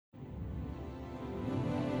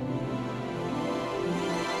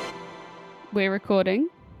We're recording.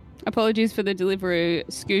 Apologies for the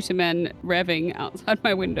Deliveroo scooter men revving outside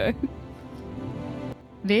my window.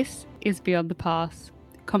 This is Beyond the Pass,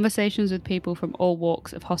 conversations with people from all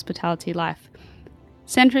walks of hospitality life.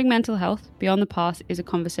 Centering mental health, Beyond the Pass is a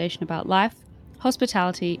conversation about life,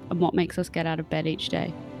 hospitality, and what makes us get out of bed each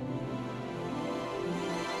day.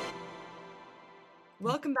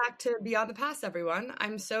 Welcome back to Beyond the Pass, everyone.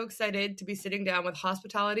 I'm so excited to be sitting down with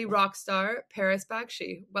hospitality rock star Paris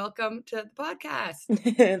Bargchi. Welcome to the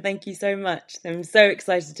podcast. Thank you so much. I'm so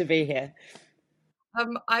excited to be here.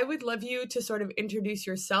 I would love you to sort of introduce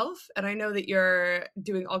yourself, and I know that you're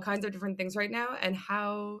doing all kinds of different things right now. And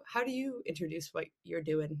how do you introduce what you're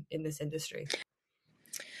doing in this industry?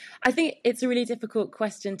 I think it's a really difficult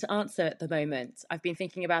question to answer at the moment. I've been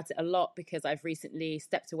thinking about it a lot because I've recently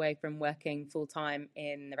stepped away from working full-time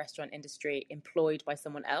in the restaurant industry, employed by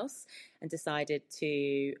someone else, and decided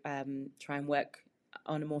to try and work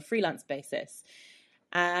on a more freelance basis.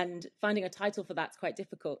 And finding a title for that's quite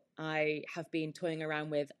difficult. I have been toying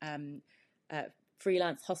around with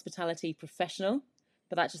freelance hospitality professional,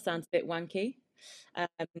 but that just sounds a bit wanky.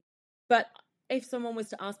 But if someone was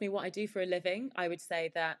to ask me what I do for a living, I would say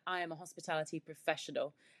that I am a hospitality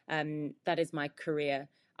professional. That is my career.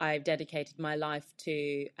 I've dedicated my life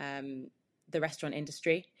to the restaurant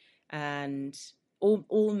industry and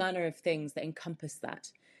all manner of things that encompass that.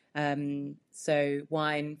 So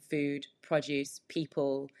wine, food, produce,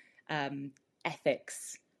 people,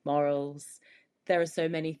 ethics, morals. There are so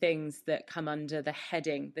many things that come under the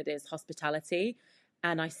heading that is hospitality.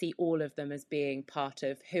 And I see all of them as being part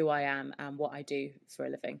of who I am and what I do for a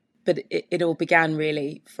living. But it all began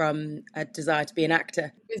really from a desire to be an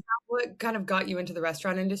actor. Is that what kind of got you into the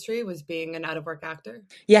restaurant industry, was being an out-of-work actor?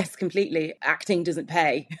 Yes, completely. Acting doesn't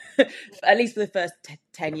pay, at least for the first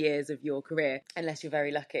 10 years of your career, unless you're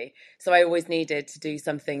very lucky. So I always needed to do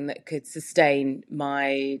something that could sustain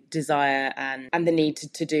my desire and the need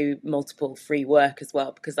to do multiple free work as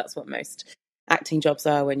well, because that's what most acting jobs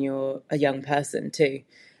are when you're a young person too.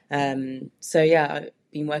 So yeah, I've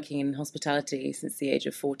been working in hospitality since the age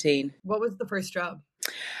of 14. What was the first job?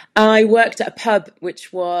 I worked at a pub,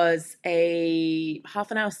 which was a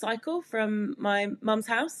half an hour cycle from my mum's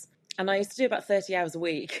house. And I used to do about 30 hours a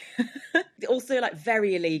week. Also like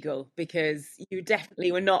very illegal because you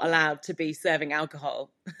definitely were not allowed to be serving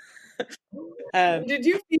alcohol. Did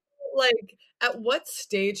you feel like, at what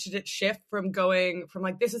stage did it shift from going from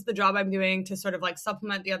like, this is the job I'm doing, to sort of like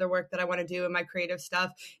supplement the other work that I want to do in my creative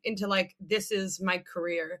stuff, into like, this is my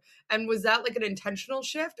career? And was that like an intentional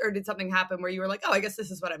shift, or did something happen where you were like, oh, I guess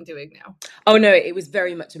this is what I'm doing now? Oh no, it was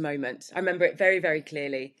very much a moment. I remember it very, very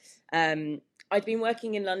clearly. I'd been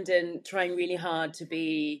working in London, trying really hard to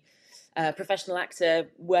be a professional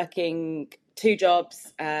actor, working 2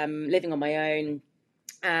 jobs, living on my own.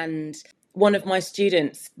 And one of my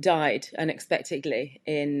students died unexpectedly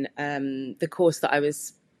in the course that I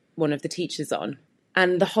was one of the teachers on.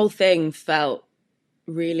 And the whole thing felt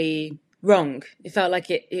really wrong. It felt like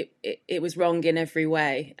it was wrong in every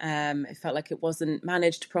way. It felt like it wasn't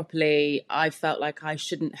managed properly. I felt like I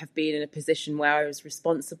shouldn't have been in a position where I was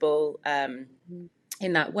responsible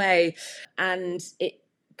in that way. And it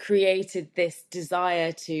created this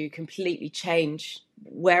desire to completely change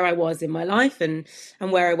where I was in my life and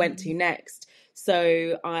where I went to next.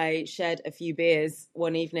 So I shared a few beers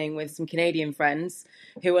one evening with some Canadian friends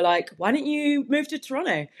who were like, why don't you move to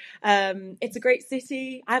Toronto? It's a great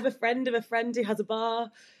city. I have a friend of a friend who has a bar.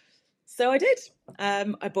 So I did.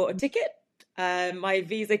 I bought a ticket. My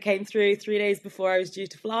visa came through 3 days before I was due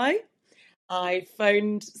to fly. I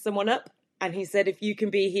phoned someone up and he said, if you can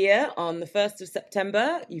be here on the 1st of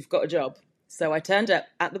September, you've got a job. So I turned up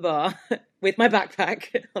at the bar with my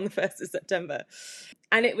backpack on the 1st of September.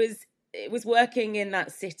 And it was working in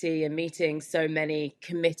that city and meeting so many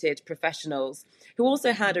committed professionals who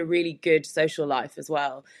also had a really good social life as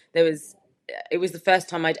well. It was the first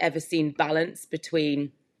time I'd ever seen balance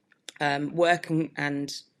between work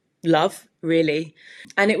and love, really.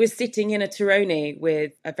 And it was sitting in a Toroni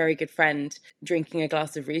with a very good friend, drinking a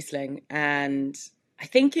glass of Riesling. And I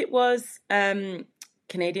think it was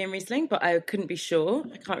Canadian Riesling, but I couldn't be sure.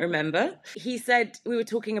 I can't remember. He said, we were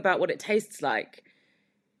talking about what it tastes like.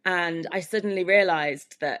 And I suddenly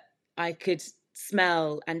realized that I could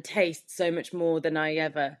smell and taste so much more than I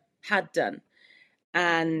ever had done.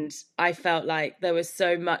 And I felt like there was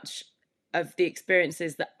so much of the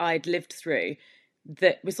experiences that I'd lived through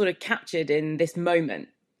that were sort of captured in this moment.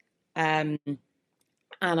 And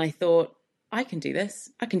I thought, I can do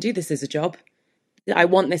this. I can do this as a job. I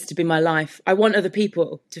want this to be my life. I want other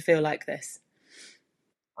people to feel like this.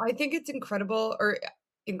 I think it's incredible, or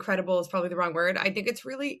incredible is probably the wrong word. I think it's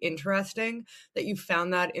really interesting that you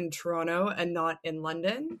found that in Toronto and not in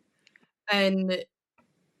London. And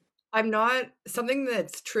something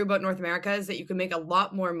that's true about North America is that you can make a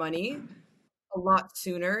lot more money a lot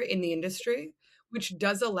sooner in the industry, which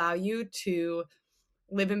does allow you to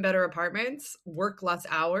live in better apartments, work less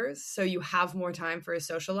hours, so you have more time for a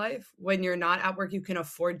social life. When you're not at work, you can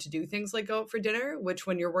afford to do things like go out for dinner, which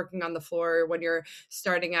when you're working on the floor, when you're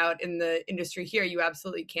starting out in the industry here, you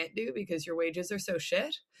absolutely can't do because your wages are so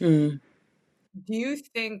shit. Mm. Do you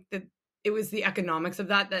think that it was the economics of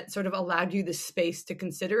that sort of allowed you the space to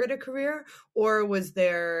consider it a career? Or was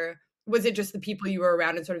it just the people you were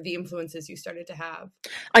around and sort of the influences you started to have?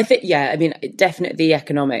 I think, yeah, I mean, definitely the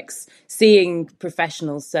economics. Seeing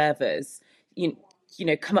professional servers, you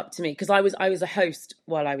know, come up to me, because I was a host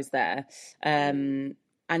while I was there, and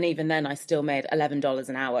even then I still made $11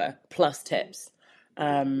 an hour plus tips.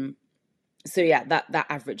 So yeah, that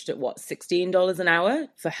averaged at what, $16 an hour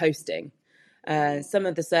for hosting. Some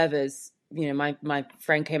of the servers, you know, my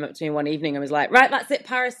friend came up to me one evening and was like, "Right, that's it,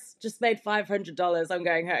 Paris. Just made $500. I'm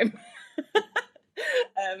going home."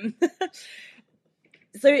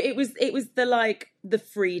 So it was the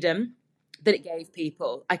freedom that it gave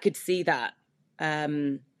people. I could see that,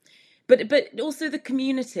 but also the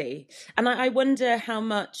community, and I wonder how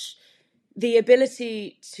much the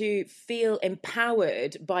ability to feel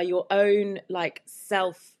empowered by your own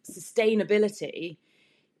self sustainability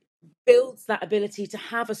builds that ability to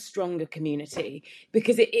have a stronger community,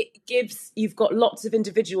 because it gives, you've got lots of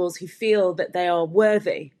individuals who feel that they are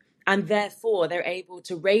worthy, and therefore they're able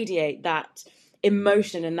to radiate that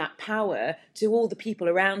emotion and that power to all the people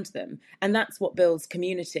around them. And that's what builds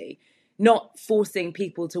community, not forcing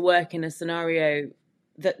people to work in a scenario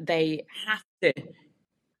that they have to.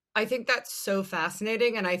 I think that's so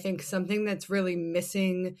fascinating. And I think something that's really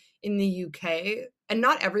missing in the UK, and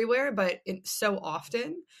not everywhere, but so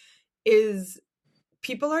often, is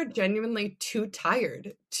people are genuinely too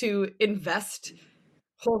tired to invest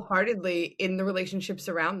wholeheartedly in the relationships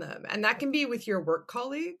around them. And that can be with your work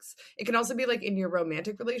colleagues. It can also be like in your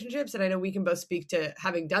romantic relationships. And I know we can both speak to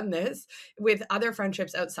having done this with other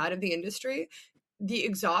friendships outside of the industry. The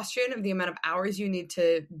exhaustion of the amount of hours you need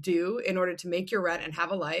to do in order to make your rent and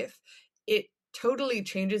have a life, it totally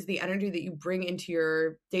changes the energy that you bring into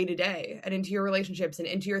your day-to-day and into your relationships and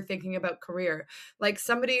into your thinking about career. Like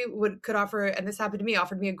somebody could offer, and this happened to me,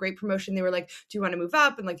 offered me a great promotion. They were like, "Do you want to move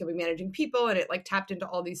up?" And you'll be managing people. And it tapped into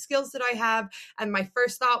all these skills that I have. And my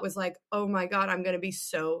first thought was like, "Oh my God, I'm going to be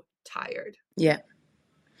so tired." Yeah.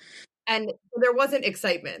 And there wasn't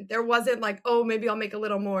excitement. There wasn't like, "Oh, maybe I'll make a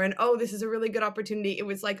little more." And, "Oh, this is a really good opportunity." It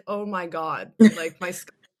was like, "Oh my God, my sky is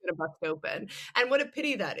going to bust open." And what a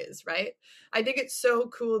pity that is, right? I think it's so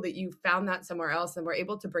cool that you found that somewhere else and were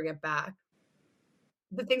able to bring it back.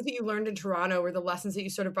 The things that you learned in Toronto, or the lessons that you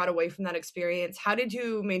sort of brought away from that experience, how did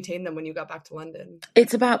you maintain them when you got back to London?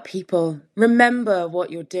 It's about people. Remember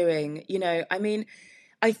what you're doing. You know, I mean,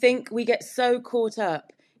 I think we get so caught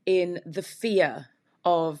up in the fear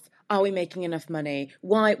of, are we making enough money?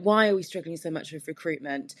 Why are we struggling so much with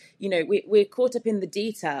recruitment? You know, we're caught up in the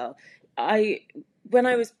detail. When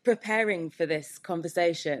I was preparing for this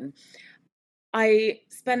conversation, I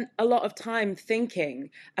spent a lot of time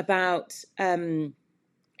thinking about, you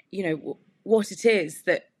know, what it is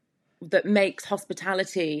that makes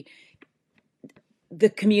hospitality the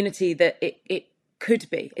community that it could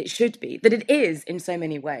be, it should be, that it is in so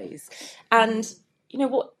many ways. And you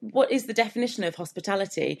know, what is the definition of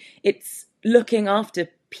hospitality? It's looking after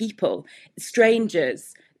people,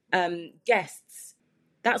 strangers, guests.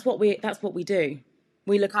 That's what we do.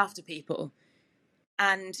 We look after people.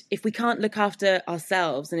 And if we can't look after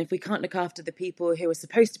ourselves, and if we can't look after the people who are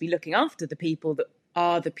supposed to be looking after the people that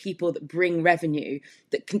are the people that bring revenue,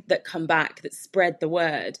 that come back, that spread the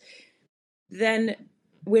word, then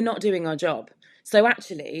we're not doing our job. So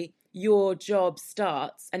actually, your job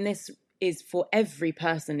starts, and this is for every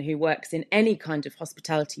person who works in any kind of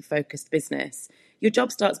hospitality-focused business, your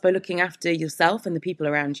job starts by looking after yourself and the people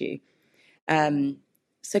around you.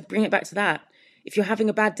 So bring it back to that. If you're having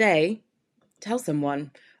a bad day, tell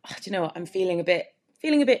someone, "Oh, do you know what? I'm feeling a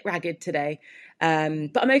bit ragged today,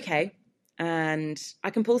 but I'm okay, and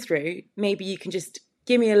I can pull through. Maybe you can just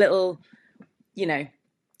give me a little, you know,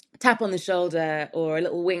 tap on the shoulder or a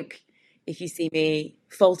little wink if you see me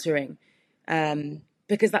faltering,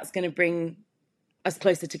 because that's going to bring us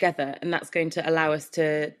closer together, and that's going to allow us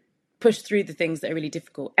to push through the things that are really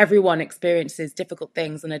difficult. Everyone experiences difficult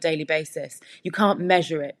things on a daily basis. You can't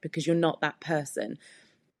measure it because you're not that person,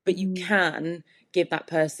 but you can give that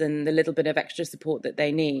person the little bit of extra support that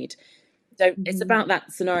they need. It's about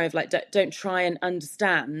that scenario of like, don't try and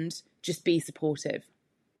understand, just be supportive.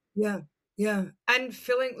 Yeah. And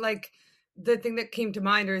feeling like the thing that came to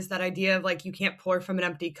mind is that idea of like, you can't pour from an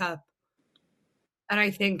empty cup. And I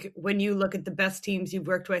think when you look at the best teams you've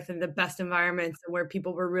worked with and the best environments and where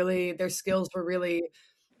people were really, their skills were really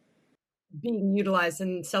being utilized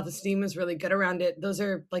and self-esteem was really good around it, those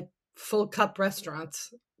are like full cup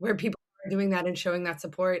restaurants where people are doing that and showing that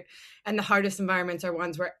support. And the hardest environments are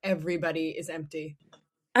ones where everybody is empty.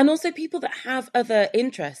 And also people that have other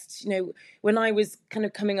interests. When I was kind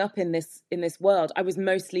of coming up in this world, I was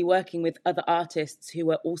mostly working with other artists who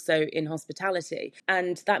were also in hospitality.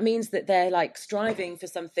 And that means that they're like striving for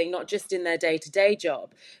something, not just in their day-to-day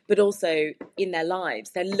job, but also in their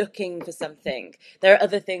lives. They're looking for something. There are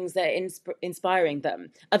other things that are inspiring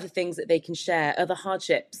them, other things that they can share, other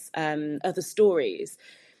hardships, other stories.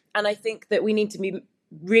 And I think that we need to be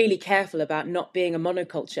really careful about not being a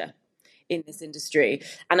monoculture in this industry.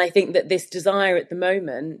 And I think that this desire at the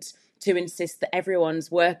moment to insist that everyone's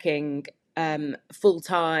working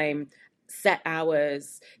full-time, set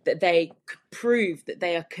hours, that they prove that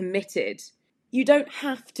they are committed. You don't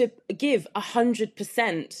have to give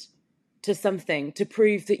 100% to something to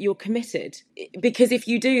prove that you're committed. Because if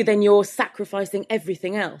you do, then you're sacrificing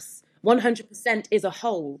everything else. 100% is a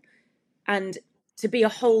whole. And to be a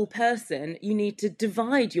whole person, you need to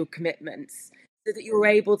divide your commitments so that you're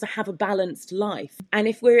able to have a balanced life. And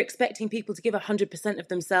if we're expecting people to give 100% of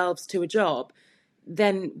themselves to a job,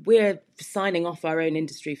 then we're signing off our own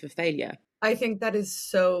industry for failure. I think that is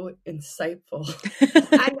so insightful.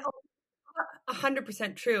 And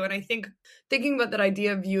 100% true. And I think thinking about that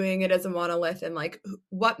idea of viewing it as a monolith and like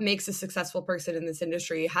what makes a successful person in this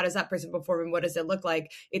industry, how does that person perform and what does it look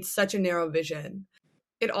like? It's such a narrow vision.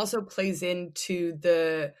 It also plays into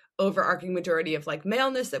the overarching majority of like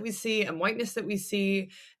maleness that we see and whiteness that we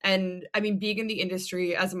see. And I mean, being in the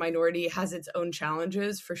industry as a minority has its own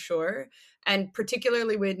challenges for sure. And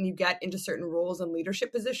particularly when you get into certain roles and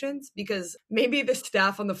leadership positions, because maybe the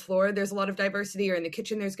staff on the floor, there's a lot of diversity, or in the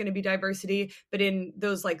kitchen, there's going to be diversity. But in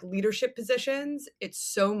those like leadership positions, it's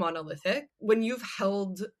so monolithic. When you've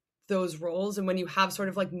held those roles and when you have sort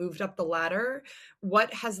of like moved up the ladder,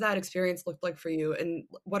 what has that experience looked like for you, and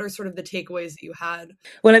what are sort of the takeaways that you had?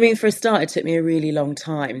 Well, I mean, for a start, it took me a really long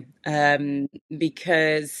time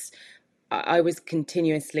because I was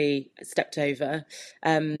continuously stepped over,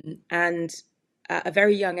 and at a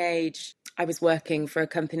very young age I was working for a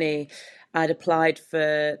company. I'd applied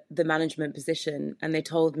for the management position and they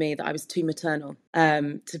told me that I was too maternal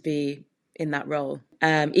to be in that role,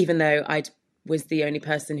 even though I was the only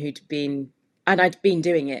person I'd been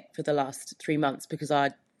doing it for the last 3 months because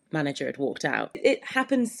our manager had walked out. It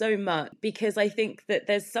happens so much because I think that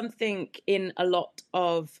there's something in a lot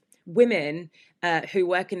of women who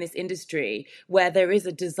work in this industry where there is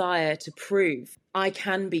a desire to prove I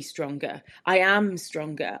can be stronger, I am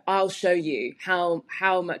stronger, I'll show you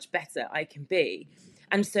how much better I can be.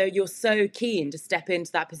 And so you're so keen to step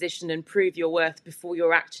into that position and prove your worth before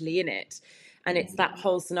you're actually in it. And it's that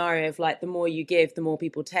whole scenario of like, the more you give, the more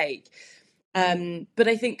people take. But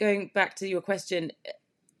I think going back to your question,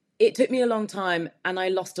 it took me a long time and I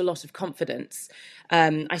lost a lot of confidence.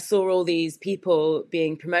 I saw all these people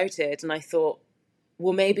being promoted and I thought,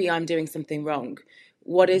 well, maybe I'm doing something wrong.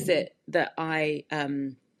 What is it that I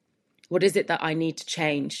need to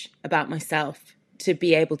change about myself to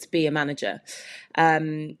be able to be a manager?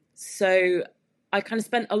 So I kind of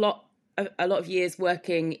spent a lot of years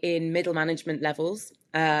working in middle management levels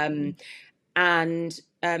and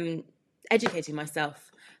educating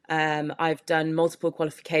myself. I've done multiple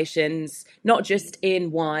qualifications, not just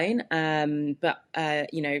in wine, but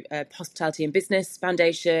hospitality and business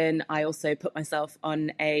foundation. I also put myself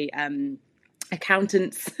on a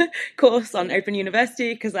accountants course on Open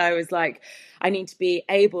University because I was like, I need to be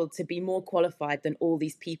able to be more qualified than all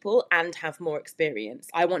these people and have more experience.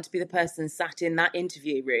 I want to be the person sat in that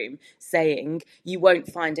interview room saying, you won't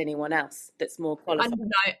find anyone else that's more qualified.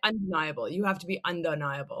 Undeniable. You have to be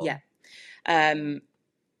undeniable. Yeah. And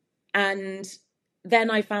then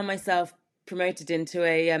I found myself promoted into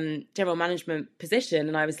a general management position.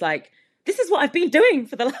 And I was like, this is what I've been doing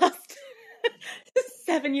for the last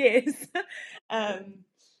 7 years.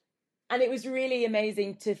 And it was really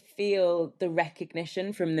amazing to feel the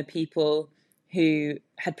recognition from the people who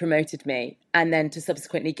had promoted me, and then to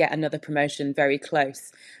subsequently get another promotion very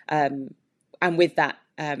close. And with that,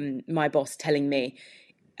 my boss telling me,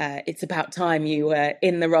 it's about time you were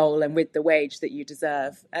in the role and with the wage that you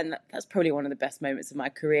deserve. And that's probably one of the best moments of my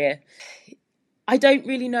career. I don't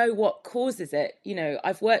really know what causes it. You know,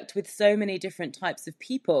 I've worked with so many different types of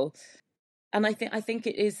people. And I think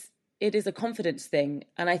it is is a confidence thing.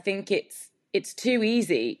 And I think it's too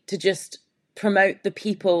easy to just promote the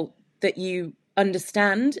people that you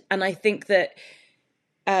understand. And I think that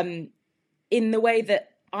in the way that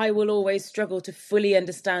I will always struggle to fully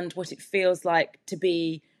understand what it feels like to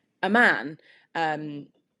be a man,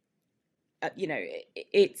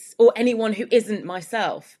 it's, or anyone who isn't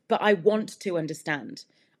myself, but I want to understand.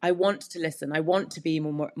 I want to listen. I want to be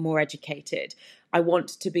more educated. I want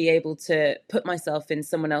to be able to put myself in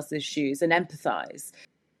someone else's shoes and empathize.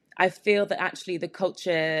 I feel that actually the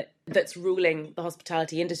culture that's ruling the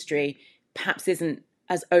hospitality industry perhaps isn't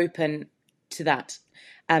as open to that.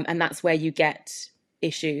 And that's where you get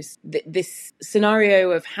issues. This scenario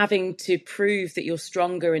of having to prove that you're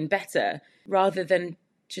stronger and better rather than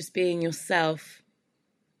just being yourself.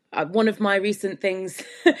 One of my recent things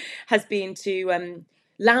has been to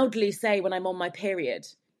loudly say when I'm on my period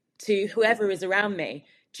to whoever is around me,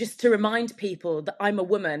 just to remind people that I'm a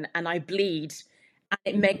woman and I bleed, and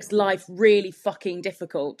it makes life really fucking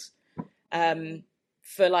difficult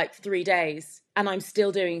for like 3 days, and I'm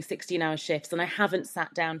still doing 16-hour shifts, and I haven't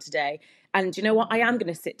sat down today. And you know what? I am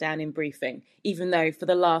going to sit down in briefing, even though for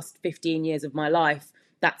the last 15 years of my life,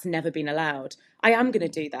 that's never been allowed. I am going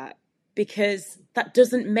to do that because that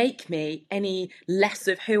doesn't make me any less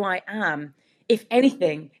of who I am. If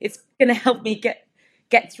anything, it's going to help me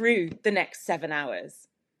get through the next 7 hours.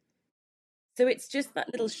 So it's just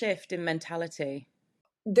that little shift in mentality.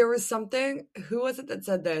 There was something, who was it that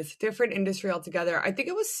said this? Different industry altogether. I think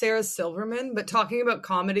it was Sarah Silverman, but talking about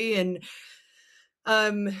comedy and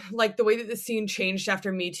like the way that the scene changed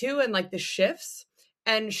after Me Too and like the shifts.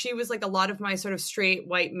 And she was like, a lot of my sort of straight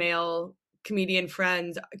white male comedian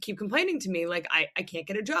friends keep complaining to me, like, I can't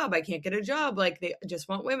get a job. I can't get a job. Like, they just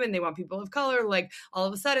want women. They want people of color. Like, all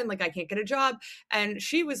of a sudden, like, I can't get a job. And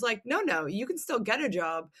she was like, no, you can still get a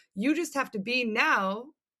job. You just have to be now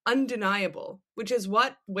undeniable, which is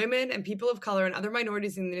what women and people of color and other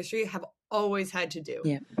minorities in the industry have always had to do.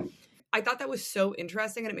 Yeah. I thought that was so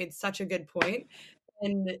interesting, and it made such a good point.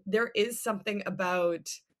 And there is something about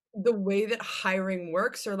the way that hiring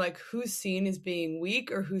works, or like who's seen as being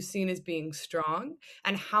weak or who's seen as being strong,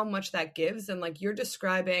 and how much that gives. And like, you're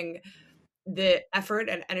describing the effort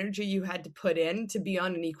and energy you had to put in to be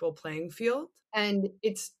on an equal playing field. And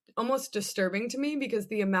it's almost disturbing to me because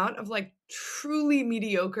the amount of like truly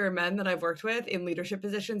mediocre men that I've worked with in leadership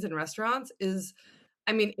positions in restaurants is,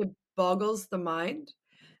 I mean, it boggles the mind.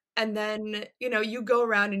 And then, you know, you go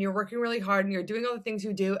around and you're working really hard and you're doing all the things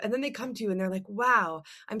you do. And then they come to you and they're like, wow,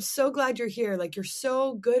 I'm so glad you're here. Like, you're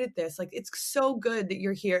so good at this. Like, it's so good that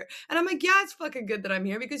you're here. And I'm like, yeah, it's fucking good that I'm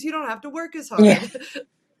here because you don't have to work as hard. Yeah.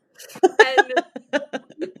 And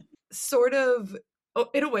sort of,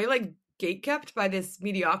 in a way, like gatekept by this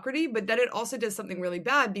mediocrity. But then it also does something really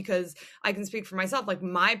bad, because I can speak for myself. Like,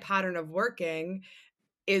 my pattern of working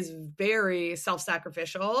is very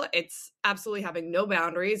self-sacrificial. It's absolutely having no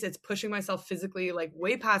boundaries. It's pushing myself physically like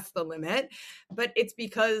way past the limit, but it's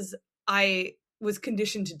because I was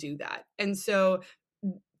conditioned to do that. And so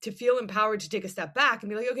to feel empowered to take a step back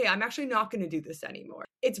and be like, okay, I'm actually not going to do this anymore.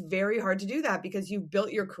 It's very hard to do that because you've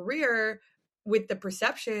built your career with the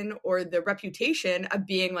perception or the reputation of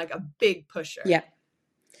being like a big pusher. Yeah.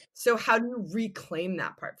 So how do you reclaim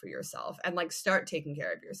that part for yourself and like start taking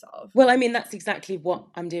care of yourself? Well, I mean, that's exactly what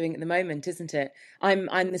I'm doing at the moment, isn't it?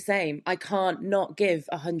 I'm the same. I can't not give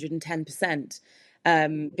 110%,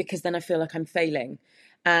 because then I feel like I'm failing.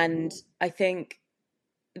 And I think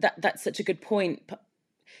that's such a good point.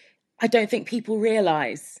 I don't think people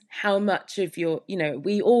realize how much of your, you know,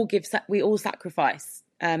 we all sacrifice.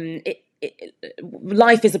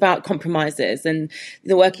 Life is about compromises, and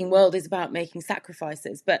the working world is about making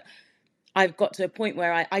sacrifices. But I've got to a point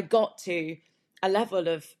where I got to a level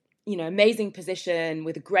of, you know, amazing position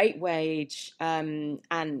with a great wage.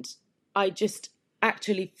 And I just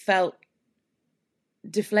actually felt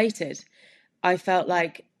deflated. I felt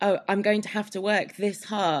like, oh, I'm going to have to work this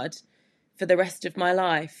hard for the rest of my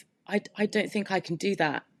life. I don't think I can do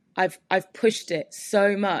that. I've pushed it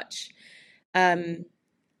so much.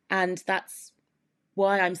 And that's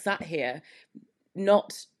why I'm sat here,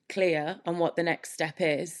 not clear on what the next step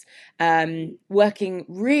is, working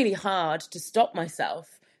really hard to stop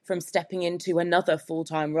myself from stepping into another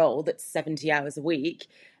full-time role that's 70 hours a week,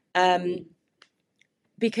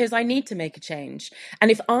 because I need to make a change.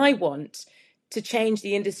 And if I want to change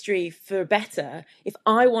the industry for better, if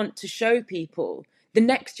I want to show people, the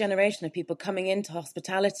next generation of people coming into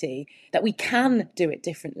hospitality, that we can do it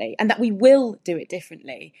differently and that we will do it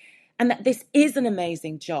differently, and that this is an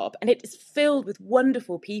amazing job and it is filled with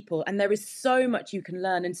wonderful people and there is so much you can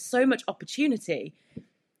learn and so much opportunity,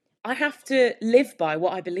 I have to live by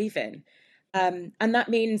what I believe in. And that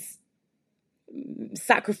means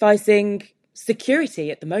sacrificing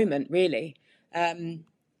security at the moment, really, and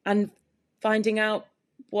finding out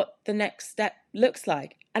what the next step looks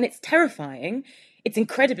like. And it's terrifying. It's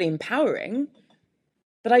incredibly empowering,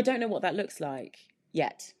 but I don't know what that looks like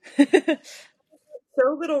yet.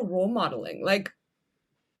 So little role modeling. Like,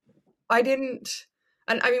 I didn't,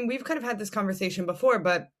 and I mean, we've kind of had this conversation before,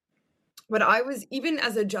 but when I was, even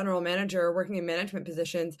as a general manager working in management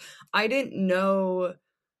positions, I didn't know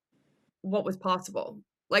what was possible.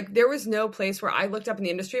 Like, there was no place where I looked up in the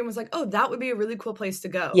industry and was like, oh, that would be a really cool place to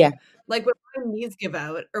go. Yeah. Like, when my knees give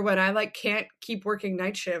out, or when I like can't keep working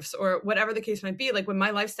night shifts, or whatever the case might be, like when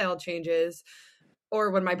my lifestyle changes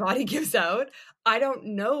or when my body gives out, I don't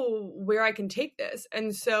know where I can take this.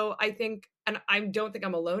 And so I think, and I don't think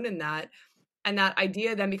I'm alone in that. And that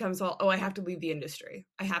idea then becomes, well, oh, I have to leave the industry.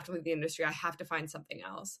 I have to leave the industry. I have to find something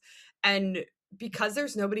else. And because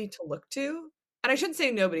there's nobody to look to, and I shouldn't say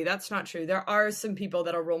nobody, that's not true. There are some people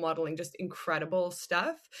that are role modeling just incredible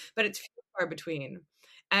stuff, but it's few and far between.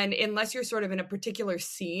 And unless you're sort of in a particular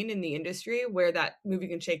scene in the industry where that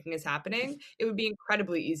moving and shaking is happening, it would be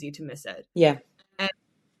incredibly easy to miss it. Yeah. And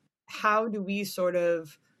how do we sort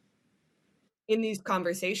of, in these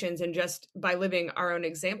conversations and just by living our own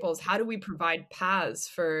examples, how do we provide paths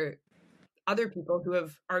for other people who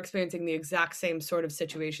are experiencing the exact same sort of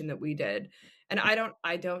situation that we did? And I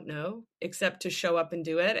don't know, except to show up and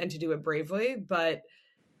do it, and to do it bravely, but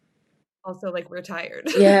also, like, we're tired.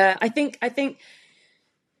 Yeah, I think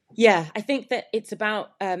that it's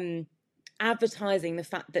about advertising the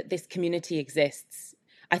fact that this community exists.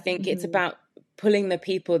 I think it's about pulling the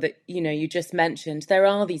people that, you just mentioned. There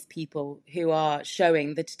are these people who are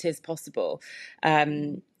showing that it is possible,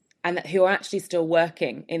 and who are actually still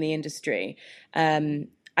working in the industry. I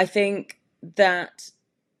think that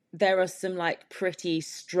there are some pretty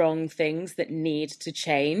strong things that need to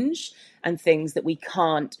change, and things that we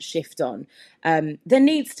can't shift on. There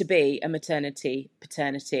needs to be a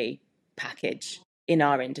maternity-paternity package in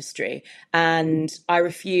our industry, and I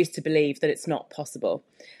refuse to believe that it's not possible.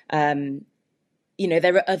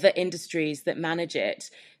 There are other industries that manage it.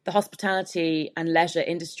 The hospitality and leisure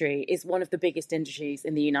industry is one of the biggest industries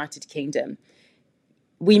in the United Kingdom.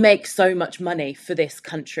 We make so much money for this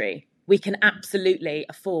country. We can absolutely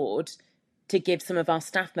afford to give some of our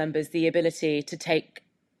staff members the ability to take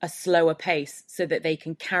a slower pace so that they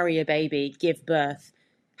can carry a baby, give birth,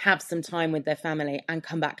 have some time with their family, and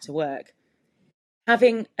come back to work.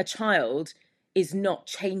 Having a child is not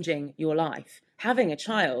changing your life. Having a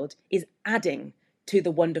child is adding to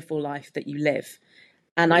the wonderful life that you live.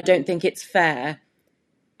 And I don't think it's fair.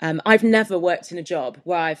 I've never worked in a job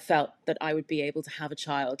where I've felt that I would be able to have a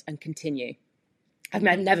child and continue. I've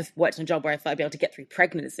never worked in a job where I thought I'd be able to get through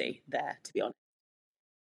pregnancy there, to be honest.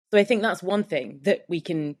 So I think that's one thing that we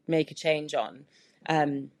can make a change on.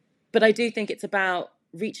 But I do think it's about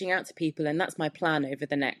reaching out to people, and that's my plan over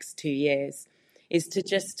the next 2 years, is to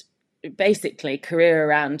just basically career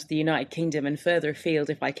around the United Kingdom and further afield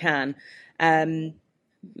if I can,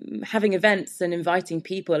 having events and inviting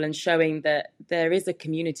people and showing that there is a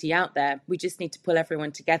community out there. We just need to pull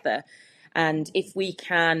everyone together. And if we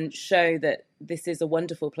can show that this is a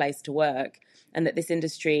wonderful place to work, and that this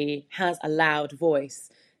industry has a loud voice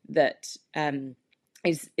that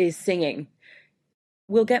is singing,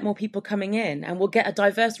 we'll get more people coming in, and we'll get a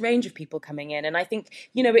diverse range of people coming in. And I think,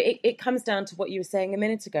 it comes down to what you were saying a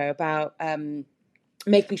minute ago about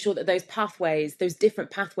making sure that those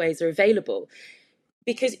different pathways are available.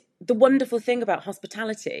 Because the wonderful thing about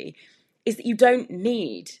hospitality is that you don't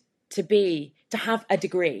need to have a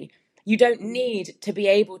degree. You don't need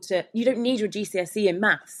you don't need your GCSE in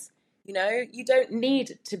maths. You don't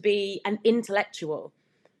need to be an intellectual.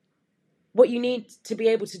 What you need to be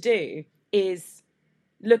able to do is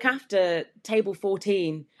look after table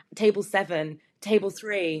 14, table 7, table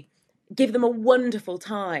 3, give them a wonderful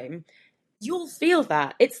time. You'll feel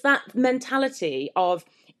that. It's that mentality of,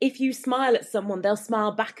 if you smile at someone, they'll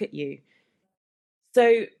smile back at you.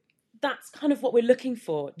 So that's kind of what we're looking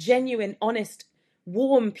for: genuine, honest,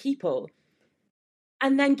 warm people.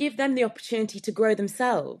 And then give them the opportunity to grow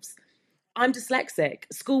themselves. I'm dyslexic.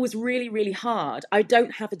 School was really, really hard. I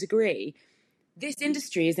don't have a degree. This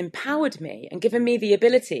industry has empowered me and given me the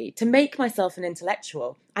ability to make myself an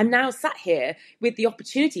intellectual. I'm now sat here with the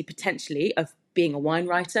opportunity, potentially, of being a wine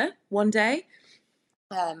writer one day,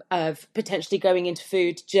 of potentially going into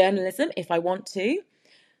food journalism if I want to,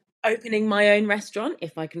 opening my own restaurant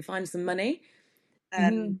if I can find some money.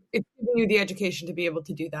 It's giving you the education to be able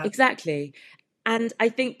to do that. Exactly. And I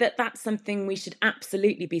think that that's something we should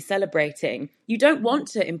absolutely be celebrating. You don't want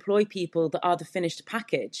to employ people that are the finished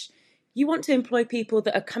package. You want to employ people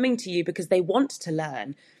that are coming to you because they want to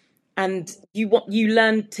learn, and you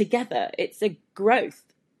learn together. It's a growth.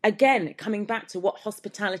 Again, coming back to what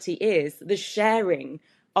hospitality is, the sharing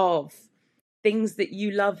of things that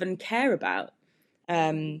you love and care about.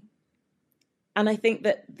 And I think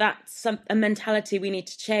that that's a mentality we need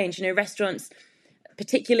to change. You know, restaurants,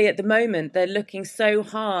 particularly at the moment, they're looking so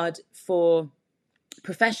hard for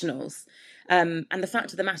professionals. And the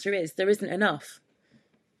fact of the matter is, there isn't enough.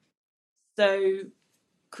 So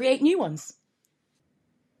create new ones.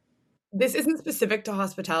 This isn't specific to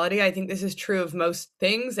hospitality. I think this is true of most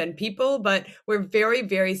things and people, but we're very,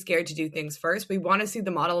 very scared to do things first. We want to see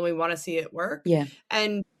the model and we want to see it work. Yeah.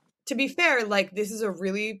 And to be fair, like, this is a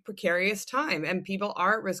really precarious time and people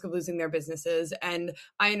are at risk of losing their businesses. And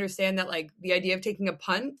I understand that, like, the idea of taking a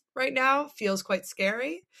punt right now feels quite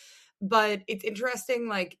scary. But it's interesting,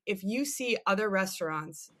 like, if you see other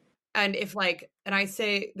restaurants and if, like, and I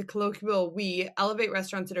say the colloquial, we elevate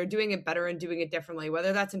restaurants that are doing it better and doing it differently,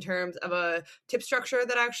 whether that's in terms of a tip structure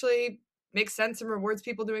that actually makes sense and rewards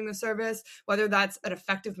people doing the service, whether that's an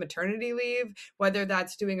effective maternity leave, whether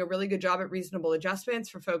that's doing a really good job at reasonable adjustments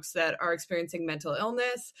for folks that are experiencing mental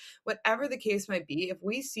illness, whatever the case might be, if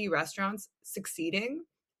we see restaurants succeeding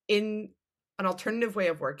in an alternative way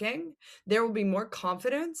of working, there will be more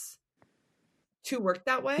confidence to work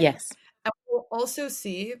that way. Yes. And we'll also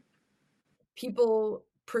see people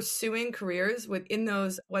pursuing careers within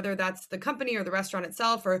those, whether that's the company or the restaurant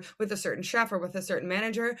itself, or with a certain chef or with a certain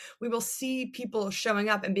manager. We will see people showing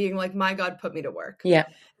up and being like, my God, put me to work. Yeah.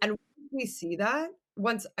 And we see that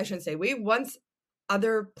once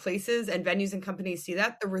other places and venues and companies see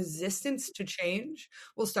that, the resistance to change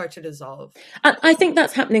will start to dissolve. I think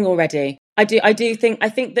that's happening already. I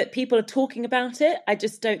think that people are talking about it. I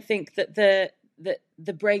just don't think that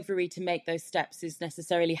the bravery to make those steps is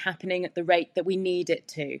necessarily happening at the rate that we need it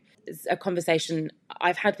to. It's a conversation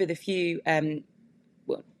I've had with a few women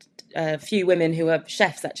who are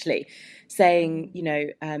chefs, actually, saying, you know,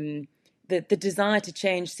 the desire to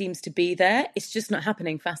change seems to be there. It's just not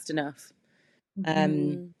happening fast enough.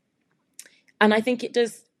 And I think it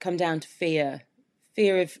does come down to fear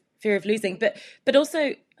of losing, but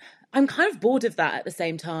also I'm kind of bored of that at the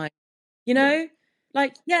same time. You know,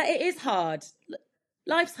 like, yeah, it is hard.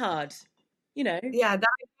 Life's hard, you know. Yeah, that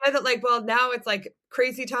idea that, like, well, now it's like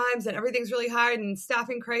crazy times and everything's really hard and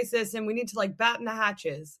staffing crisis and we need to, like, batten the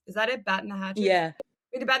hatches. Is that it? Batten the hatches? Yeah.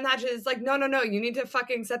 We need to batten the hatches. It's like, no, you need to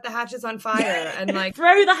fucking set the hatches on fire and, like,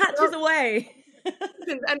 throw the hatches away.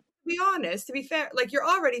 And to be honest, to be fair, like, you're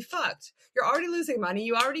already fucked. You're already losing money.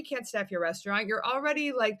 You already can't staff your restaurant. You're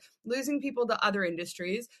already, like, losing people to other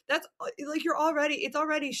industries. That's like, it's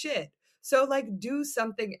already shit. So, like, do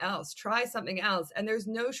something else, try something else. And there's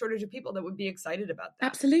no shortage of people that would be excited about that.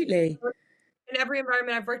 Absolutely. In every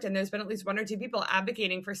environment I've worked in, there's been at least one or two people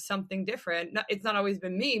advocating for something different. It's not always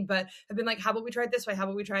been me, but have been like, how about we try it this way? How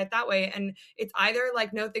about we try it that way? And it's either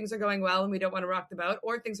like, no, things are going well and we don't want to rock the boat,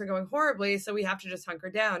 or things are going horribly, so we have to just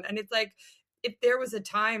hunker down. And it's like, if there was a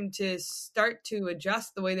time to start to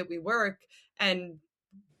adjust the way that we work and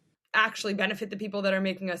actually benefit the people that are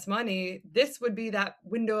making us money, this would be that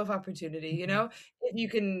window of opportunity, you know, if you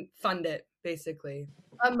can fund it, basically.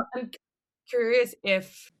 I'm curious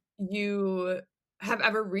if you have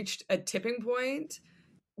ever reached a tipping point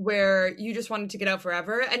where you just wanted to get out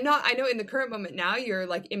forever. And not, I know in the current moment now you're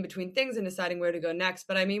like in between things and deciding where to go next,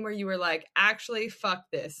 but I mean where you were like, actually, fuck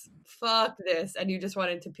this, and you just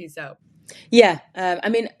wanted to peace out. Yeah, I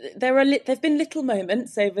mean, there've been little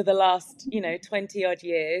moments over the last, 20 odd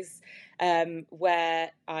years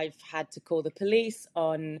where I've had to call the police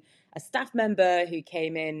on a staff member who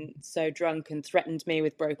came in so drunk and threatened me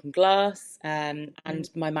with broken glass, and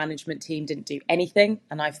my management team didn't do anything,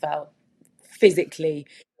 and I felt physically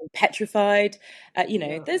petrified.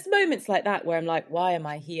 There's moments like that where I'm like, why am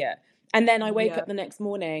I here? And then I wake up the next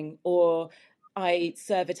morning, or I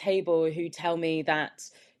serve a table who tell me that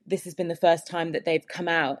this has been the first time that they've come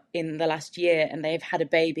out in the last year and they've had a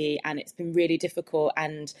baby and it's been really difficult,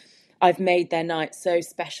 and I've made their night so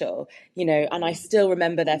special, and I still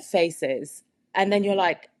remember their faces. And then you're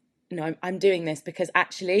like, no, I'm doing this because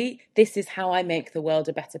actually this is how I make the world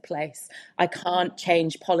a better place. I can't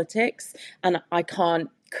change politics and I can't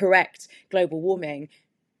correct global warming,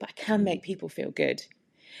 but I can make people feel good.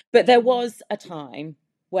 But there was a time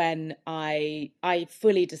when I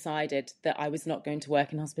fully decided that I was not going to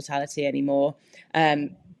work in hospitality anymore.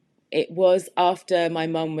 It was after my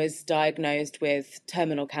mum was diagnosed with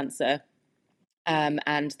terminal cancer,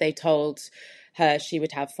 and they told her she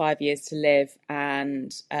would have 5 years to live.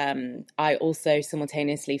 And I also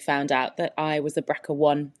simultaneously found out that I was a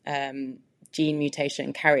BRCA1 gene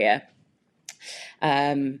mutation carrier.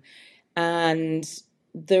 And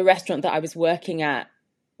the restaurant that I was working at,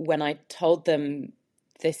 when I told them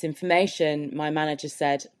this information, my manager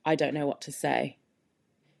said, "I don't know what to say."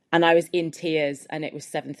 And I was in tears, and it was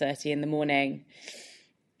 7:30 in the morning.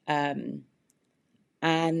 And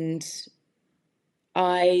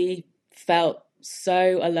I felt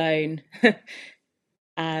so alone.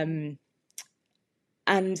 And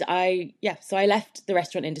so I left the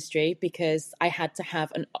restaurant industry because I had to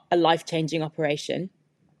have a life-changing operation,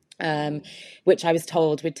 which I was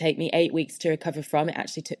told would take me 8 weeks to recover from. It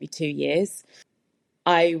actually took me 2 years.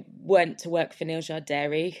 I went to work for Niljar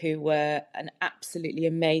Dairy, who are an absolutely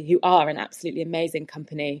amazing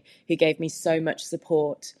company, who gave me so much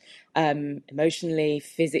support, emotionally,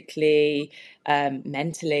 physically,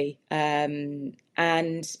 mentally. And,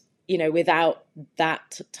 without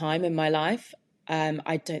that time in my life,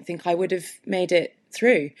 I don't think I would have made it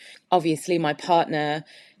through. Obviously, my partner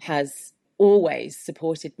has always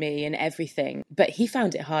supported me in everything, but he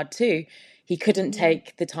found it hard too. He couldn't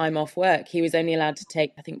take the time off work. He was only allowed to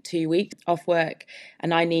take, I think, 2 weeks off work.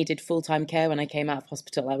 And I needed full-time care when I came out of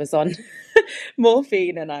hospital. I was on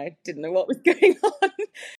morphine and I didn't know what was going on.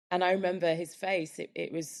 And I remember his face.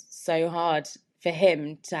 It was so hard for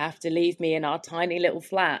him to have to leave me in our tiny little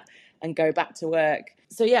flat and go back to work.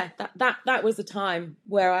 So yeah, that was a time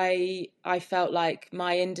where I felt like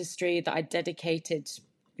my industry that I dedicated,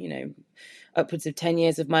 upwards of 10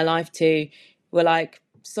 years of my life to, were like,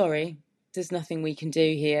 sorry, there's nothing we can do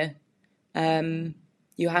here.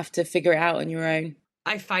 You have to figure it out on your own.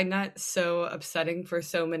 I find that so upsetting for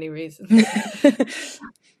so many reasons.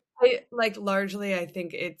 Largely, I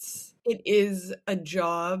think it is a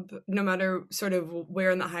job, no matter sort of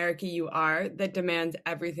where in the hierarchy you are, that demands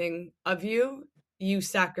everything of you. You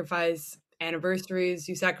sacrifice anniversaries,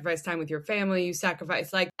 you sacrifice time with your family, you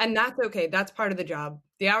sacrifice and that's okay. That's part of the job.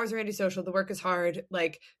 The hours are antisocial, the work is hard,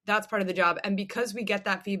 that's part of the job. And because we get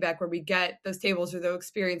that feedback where we get those tables or those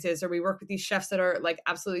experiences, or we work with these chefs that are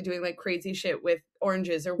absolutely doing crazy shit with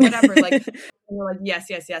oranges or whatever, and you're yes,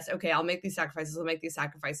 okay, I'll make these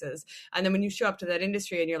sacrifices. And then when you show up to that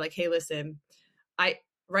industry and you're like, hey, listen,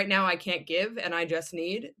 right now I can't give and I just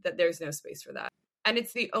need that, there's no space for that. And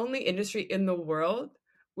it's the only industry in the world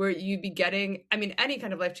where you'd be getting, any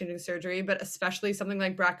kind of life-changing surgery, but especially something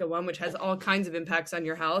like BRCA1, which has all kinds of impacts on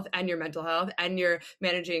your health and your mental health, and you're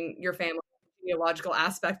managing your family, the biological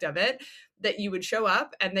aspect of it, that you would show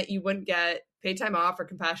up and that you wouldn't get paid time off or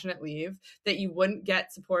compassionate leave, that you wouldn't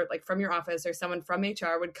get support from your office, or someone from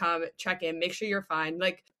HR would come, check in, make sure you're fine.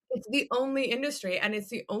 It's the only industry, and it's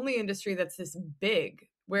the only industry that's this big,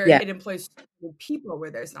 where it employs people where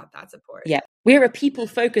there's not that support. Yeah, we're a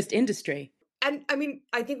people-focused industry. And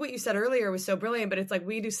I think what you said earlier was so brilliant, but it's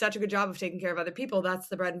we do such a good job of taking care of other people. That's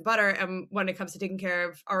the bread and butter. And when it comes to taking care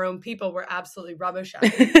of our own people, we're absolutely rubbish at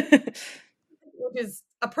it, which is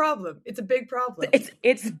a problem. It's a big problem.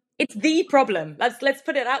 It's the problem. Let's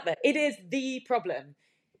put it out there. It is the problem.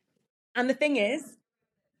 And the thing is,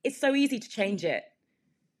 it's so easy to change it.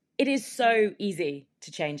 It is so easy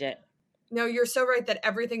to change it. No, you're so right that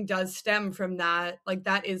everything does stem from that.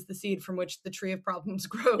 That is the seed from which the tree of problems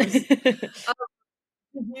grows.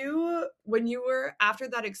 When you were after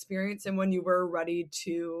that experience and when you were ready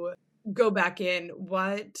to go back in,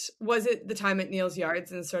 what was it, the time at Neil's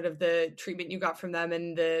Yards and sort of the treatment you got from them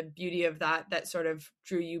and the beauty of that sort of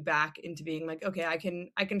drew you back into being okay, I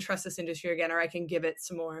can trust this industry again, or I can give it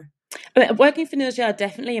some more? Working for Neil's Yard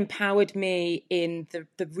definitely empowered me in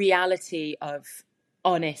the reality of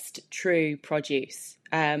honest, true produce.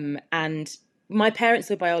 And my parents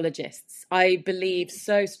were biologists. I believe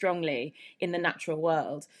so strongly in the natural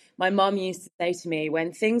world. My mum used to say to me,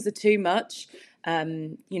 when things are too much,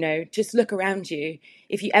 just look around you.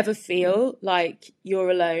 If you ever feel like you're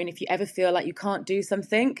alone, if you ever feel like you can't do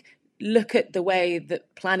something, look at the way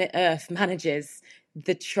that planet Earth manages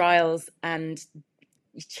the trials and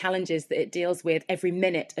challenges that it deals with every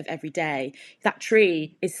minute of every day. That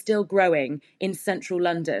tree is still growing in central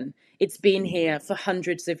London. It's been here for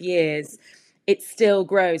hundreds of years. It still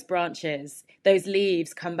grows branches. Those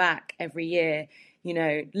leaves come back every year.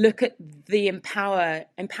 Look at the empower,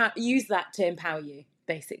 use that to empower you,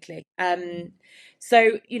 basically.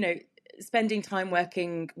 Spending time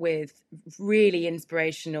working with really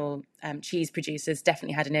inspirational cheese producers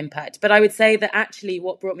definitely had an impact. But I would say that actually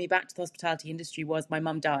what brought me back to the hospitality industry was my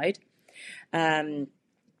mum died.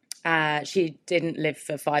 She didn't live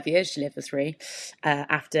for 5 years. She lived for 3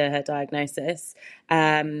 after her diagnosis.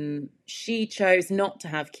 She chose not to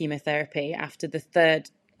have chemotherapy after the third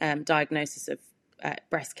diagnosis of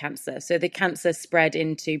breast cancer. So the cancer spread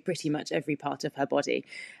into pretty much every part of her body.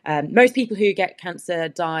 Most people who get cancer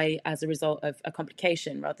die as a result of a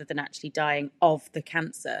complication rather than actually dying of the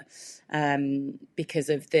cancer, because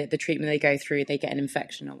of the treatment they go through. They get an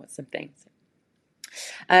infection or something.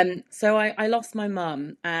 So I lost my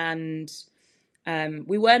mum, and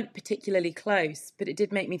we weren't particularly close, but it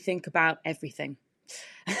did make me think about everything.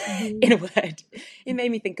 In a word, it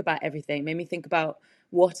made me think about everything. It made me think about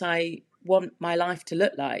what I want my life to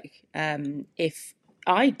look like if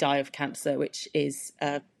I die of cancer, which is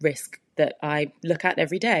a risk that I look at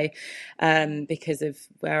every day because of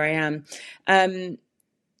where I am.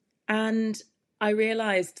 And I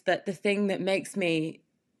realized that the thing that makes me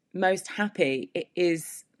most happy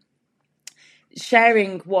is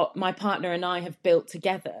sharing what my partner and I have built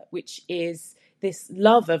together, which is this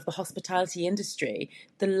love of the hospitality industry,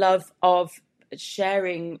 the love of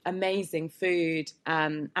sharing amazing food,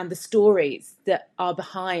 and the stories that are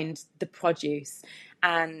behind the produce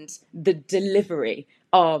and the delivery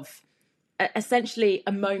of essentially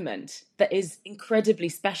a moment that is incredibly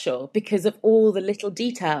special because of all the little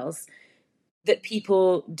details that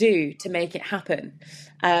people do to make it happen.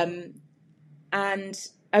 And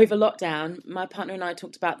over lockdown, my partner and I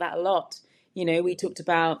talked about that a lot. We talked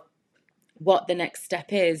about what the next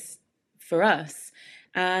step is for us.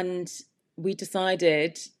 And we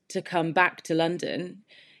decided to come back to London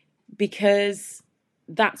because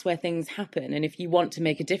that's where things happen. And if you want to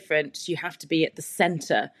make a difference, you have to be at the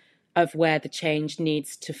centre of where the change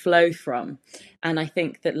needs to flow from. And I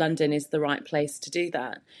think that London is the right place to do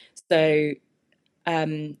that. So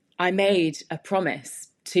I made a promise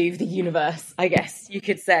to the universe, I guess you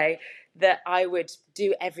could say, that I would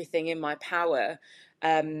do everything in my power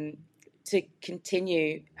to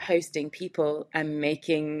continue hosting people and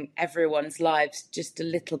making everyone's lives just a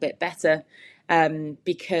little bit better.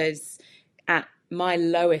 Because at my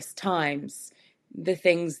lowest times, the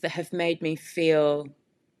things that have made me feel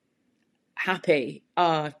happy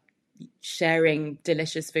are sharing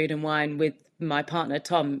delicious food and wine with my partner,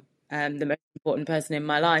 Tom, the most important person in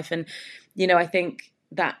my life. And, I think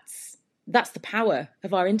that's the power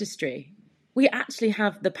of our industry. We actually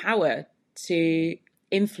have the power to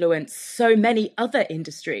influence so many other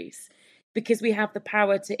industries because we have the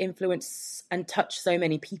power to influence and touch so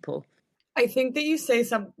many people. I think that you say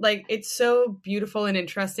something like it's so beautiful and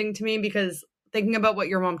interesting to me because thinking about what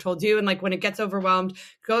your mom told you and like when it gets overwhelmed,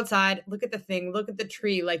 go outside, look at the thing, look at the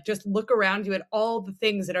tree, like just look around you at all the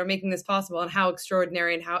things that are making this possible and how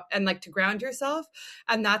extraordinary and like to ground yourself.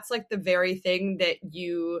 And that's like the very thing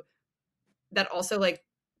that also like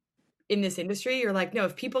in this industry, you're like, no,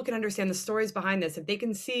 if people can understand the stories behind this, if they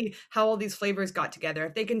can see how all these flavors got together,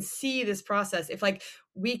 if they can see this process, if I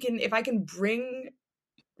can bring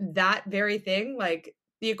that very thing, like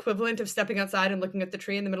the equivalent of stepping outside and looking at the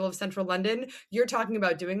tree in the middle of central London, you're talking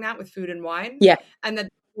about doing that with food and wine. Yeah. And that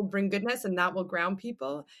will bring goodness and that will ground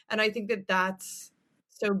people. And I think that that's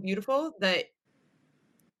so beautiful that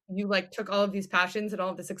you like took all of these passions and all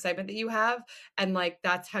of this excitement that you have and like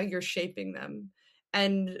that's how you're shaping them.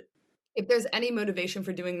 And if there's any motivation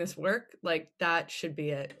for doing this work, like that should be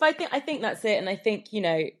it. But I think that's it. And I think,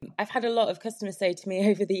 I've had a lot of customers say to me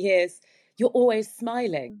over the years, you're always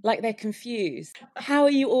smiling, like they're confused. How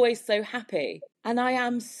are you always so happy? And I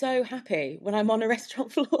am so happy when I'm on a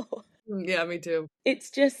restaurant floor. Yeah, me too.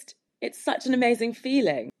 It's such an amazing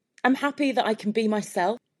feeling. I'm happy that I can be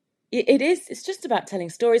myself. It's just about telling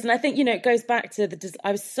stories. And I think, it goes back to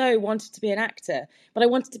I was so wanted to be an actor, but I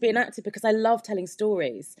wanted to be an actor because I love telling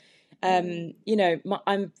stories. My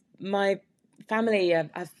family,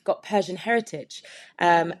 I've got Persian heritage,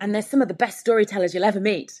 and they're some of the best storytellers you'll ever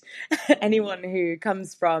meet. Anyone who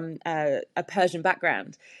comes from a Persian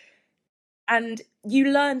background. And you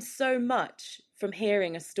learn so much from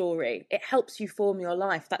hearing a story. It helps you form your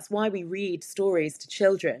life. That's why we read stories to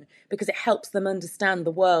children, because it helps them understand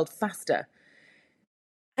the world faster.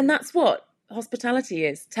 And that's what hospitality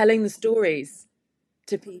is, telling the stories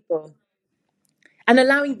to people and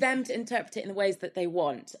allowing them to interpret it in the ways that they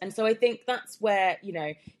want. And so I think that's where,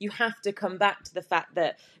 you have to come back to the fact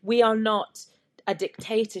that we are not a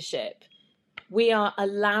dictatorship. We are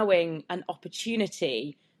allowing an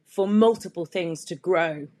opportunity for multiple things to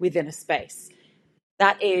grow within a space.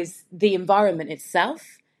 That is the environment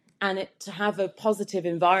itself, and to have a positive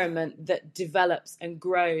environment that develops and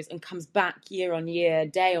grows and comes back year on year,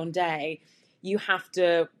 day on day. You have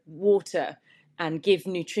to water and give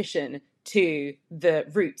nutrition to the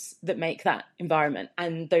roots that make that environment.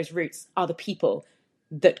 And those roots are the people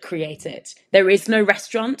that create it. There is no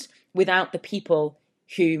restaurant without the people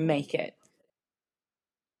who make it.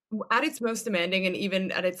 At its most demanding and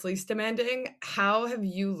even at its least demanding, how have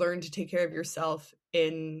you learned to take care of yourself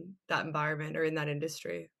in that environment or in that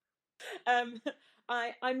industry?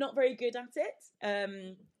 I'm not very good at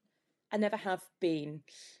it. I never have been.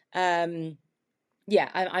 I'm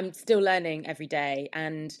still learning every day,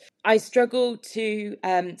 and I struggle to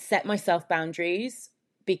set myself boundaries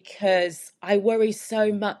because I worry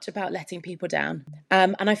so much about letting people down.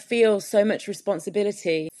 And I feel so much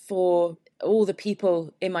responsibility for all the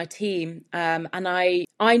people in my team. And I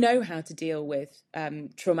know how to deal with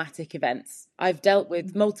traumatic events. I've dealt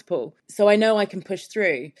with multiple, so I know I can push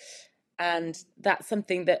through. And that's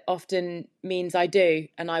something that often means I do.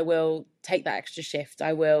 And I will take that extra shift.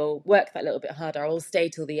 I will work that little bit harder. I will stay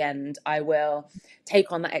till the end. I will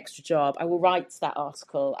take on that extra job. I will write that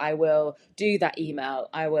article. I will do that email.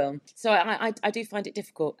 I will. So I do find it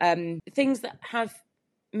difficult. Things that have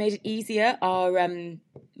made it easier are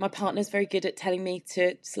my partner's very good at telling me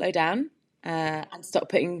to slow down and stop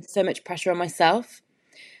putting so much pressure on myself.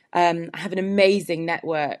 I have an amazing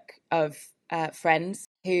network of friends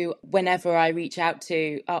who, whenever I reach out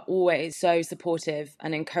to, are always so supportive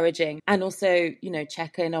and encouraging, and also,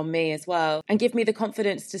 check in on me as well and give me the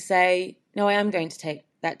confidence to say, no, I am going to take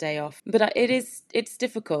that day off. But it's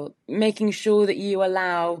difficult. Making sure that you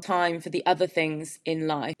allow time for the other things in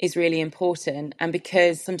life is really important. And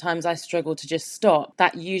because sometimes I struggle to just stop,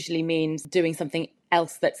 that usually means doing something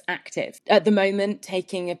else that's active. At the moment,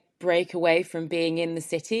 taking a break away from being in the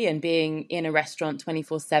city and being in a restaurant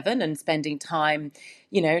 24/7 and spending time,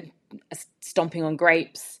 stomping on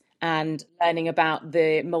grapes and learning about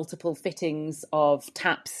the multiple fittings of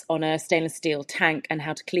taps on a stainless steel tank and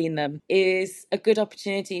how to clean them is a good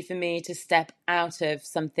opportunity for me to step out of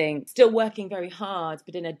something, still working very hard,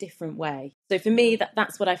 but in a different way. So for me,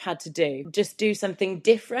 that's what I've had to do. Just do something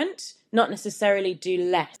different, not necessarily do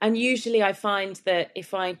less. And usually I find that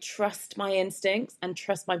if I trust my instincts and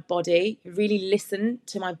trust my body, really listen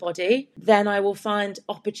to my body, then I will find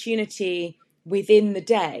opportunity within the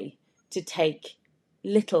day to take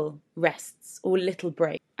little rests or little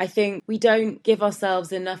breaks. I think we don't give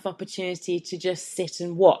ourselves enough opportunity to just sit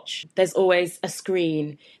and watch. There's always a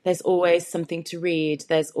screen, there's always something to read,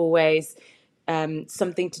 there's always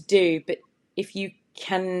something to do. But if you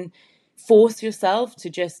can force yourself to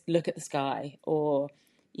just look at the sky or,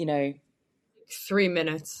 3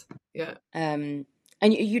 minutes. Yeah. And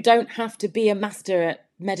you don't have to be a master at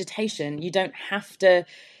meditation. You don't have to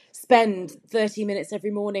spend 30 minutes every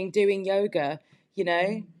morning doing yoga.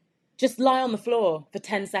 Just lie on the floor for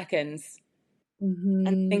 10 seconds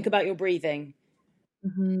and think about your breathing.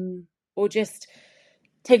 Or just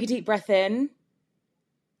take a deep breath in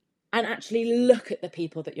and actually look at the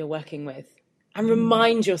people that you're working with and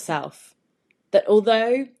remind yourself that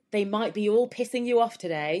although they might be all pissing you off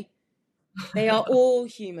today, they are all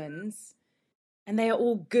humans and they are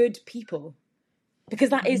all good people, because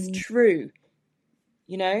that is true,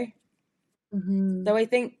 So I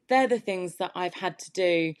think they're the things that I've had to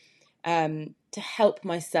do to help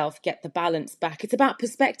myself get the balance back. It's about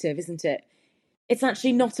perspective, isn't it? It's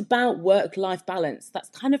actually not about work-life balance. That's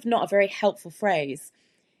kind of not a very helpful phrase.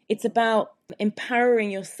 It's about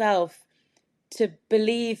empowering yourself to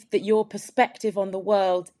believe that your perspective on the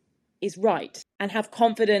world is right and have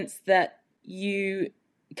confidence that you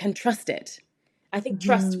can trust it. I think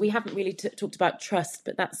trust, we haven't really talked about trust,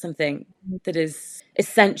 but that's something that is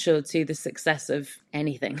essential to the success of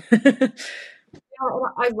anything.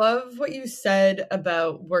 I love what you said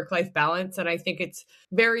about work-life balance. And I think it's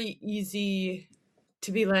very easy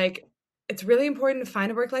to be like, it's really important to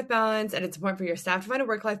find a work-life balance, and it's important for your staff to find a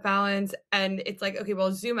work-life balance. And it's like, okay,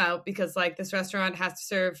 well, zoom out, because like this restaurant has to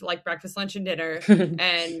serve like breakfast, lunch, and dinner.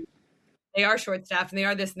 And they are short-staffed and they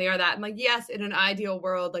are this and they are that. And like, yes, in an ideal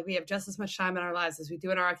world, like we have just as much time in our lives as we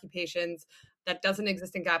do in our occupations. That doesn't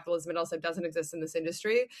exist in capitalism. It also doesn't exist in this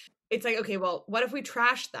industry. It's like, okay, well, what if we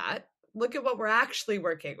trash that? Look at what we're actually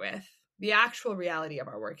working with, the actual reality of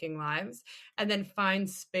our working lives, and then find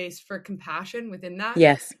space for compassion within that.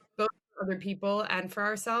 Yes. Both for other people and for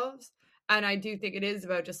ourselves. And I do think it is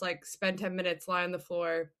about just like spend 10 minutes, lie on the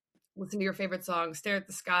floor, listen to your favorite song, stare at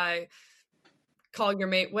the sky, call your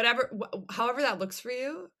mate, whatever, however that looks for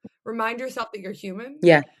you. Remind yourself that you're human.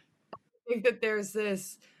 Yeah. I think that there's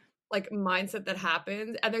this like mindset that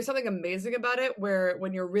happens, and there's something amazing about it where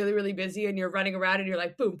when you're really, really busy and you're running around and you're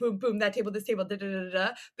like, boom, boom, boom, that table, this table, da, da, da, da,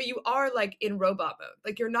 but you are like in robot mode.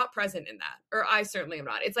 Like you're not present in that, or I certainly am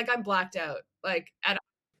not. It's like I'm blacked out. Like, and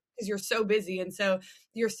because you're so busy. And so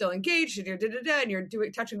you're still engaged and you're and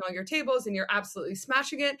you're touching all your tables and you're absolutely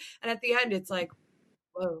smashing it. And at the end, it's like,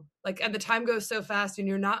 whoa, like, and the time goes so fast and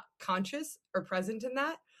you're not conscious or present in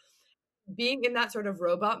that. Being in that sort of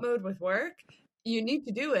robot mode with work, you need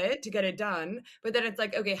to do it to get it done. But then it's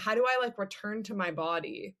like, okay, how do I like return to my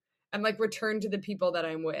body and like return to the people that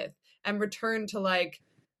I'm with and return to like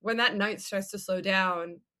when that night starts to slow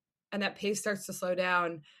down and that pace starts to slow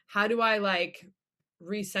down, how do I like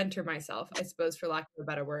recenter myself, I suppose, for lack of a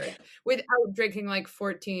better word, without drinking like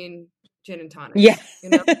 14 gin and tonics? Yeah. You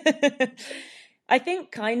know? I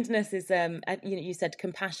think kindness is, you said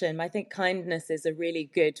compassion. I think kindness is a really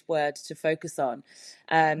good word to focus on.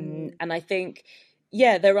 And I think,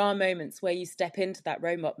 yeah, there are moments where you step into that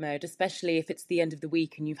robot mode, especially if it's the end of the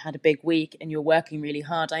week and you've had a big week and you're working really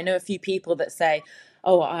hard. I know a few people that say,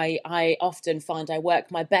 oh, I often find I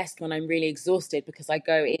work my best when I'm really exhausted because I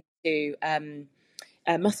go into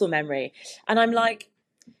muscle memory. And I'm like,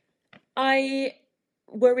 I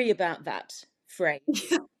worry about that phrase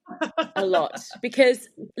a lot, because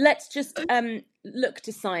let's just look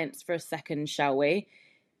to science for a second, shall we?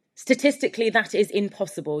 Statistically, that is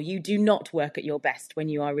impossible. You do not work at your best when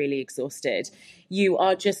you are really exhausted. You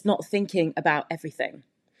are just not thinking about everything.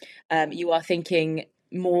 You are thinking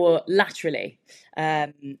more laterally,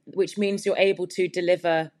 which means you're able to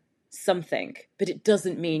deliver something, but it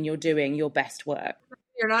doesn't mean you're doing your best work.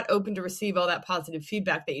 You're not open to receive all that positive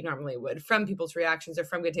feedback that you normally would from people's reactions or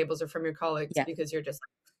from good tables or from your colleagues, because you're just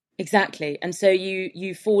exactly. And so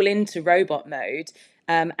you fall into robot mode,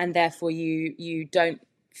 and therefore you don't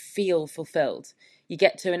feel fulfilled. You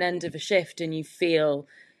get to an end of a shift and you feel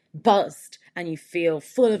buzzed and you feel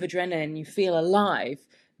full of adrenaline, you feel alive,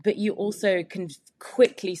 but you also can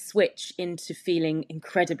quickly switch into feeling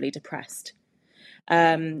incredibly depressed.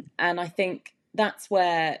 And I think that's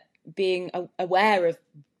where being aware of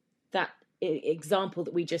that example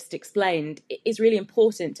that we just explained is really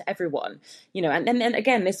important to everyone, and then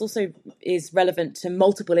again, this also is relevant to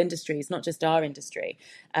multiple industries, not just our industry.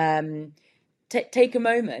 Take a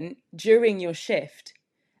moment during your shift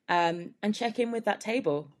and check in with that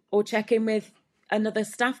table or check in with another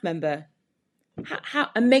staff member.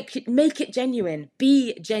 And make it genuine.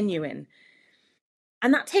 Be genuine.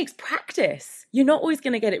 And that takes practice. You're not always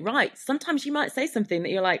going to get it right. Sometimes you might say something that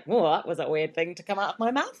you're like, "Oh, that was a weird thing to come out of my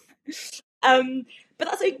mouth." But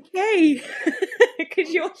that's okay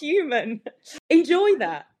because you're human. Enjoy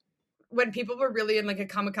that. When people were really in like a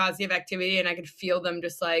kamikaze of activity and I could feel them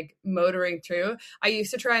just like motoring through, I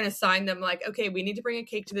used to try and assign them like, okay, we need to bring a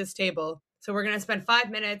cake to this table. So we're going to spend 5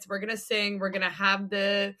 minutes. We're going to sing. We're going to have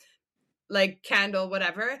the like candle,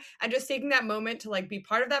 whatever, and just taking that moment to like be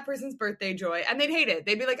part of that person's birthday joy. And they'd hate it.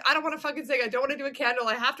 They'd be like, I don't want to fucking sing. I don't want to do a candle.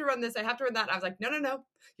 I have to run this. I have to run that. And I was like, no.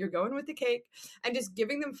 You're going with the cake. And just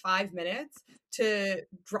giving them 5 minutes to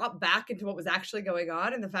drop back into what was actually going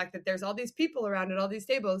on and the fact that there's all these people around at all these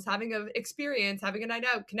tables having an experience, having a night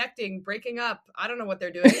out, connecting, breaking up. I don't know what they're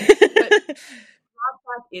doing, but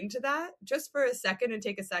back into that just for a second and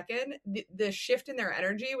take a second. The shift in their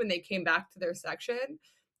energy when they came back to their section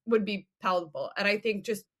would be palatable, and I think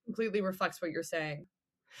just completely reflects what you're saying.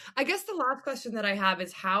 I guess the last question that I have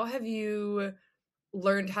is, how have you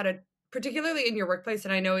learned how to, particularly in your workplace,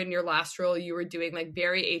 and I know in your last role you were doing like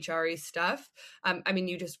very HR-y stuff. I mean,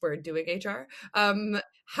 you just were doing HR.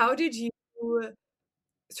 How did you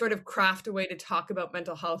sort of craft a way to talk about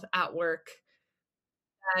mental health at work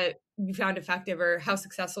that you found effective, or how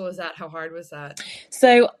successful was that? How hard was that?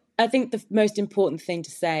 So I think the most important thing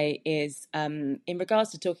to say is, in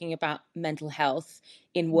regards to talking about mental health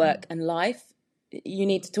in work and life, you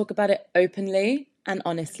need to talk about it openly and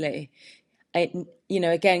honestly.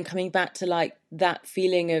 Again, coming back to like that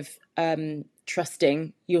feeling of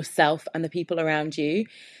trusting yourself and the people around you,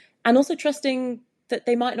 and also trusting that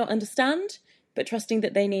they might not understand, but trusting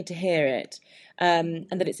that they need to hear it, and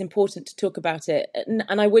that it's important to talk about it.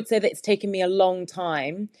 And I would say that it's taken me a long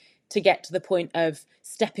time to get to the point of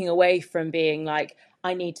stepping away from being like,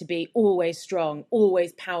 I need to be always strong,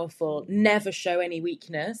 always powerful, never show any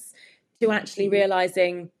weakness, to actually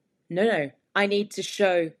realizing, no, I need to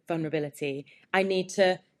show vulnerability. I need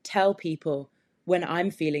to tell people when I'm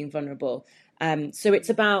feeling vulnerable. So it's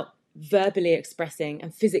about verbally expressing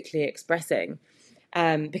and physically expressing.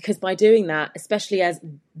 Because by doing that, especially as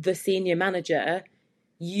the senior manager,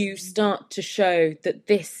 you start to show that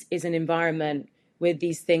this is an environment where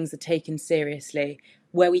these things are taken seriously,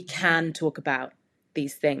 where we can talk about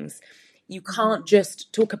these things. You can't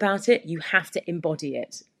just talk about it, you have to embody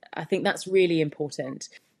it. I think that's really important.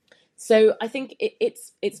 So I think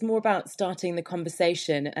it's more about starting the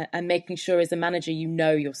conversation and making sure as a manager you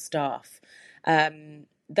know your staff.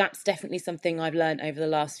 that's definitely something I've learned over the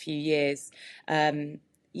last few years.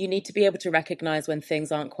 You need to be able to recognize when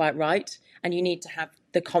things aren't quite right, and you need to have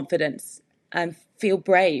the confidence and feel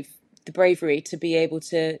the bravery to be able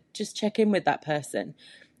to just check in with that person.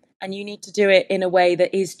 And you need to do it in a way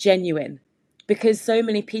that is genuine, because so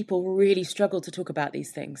many people really struggle to talk about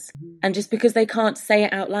these things. And just because they can't say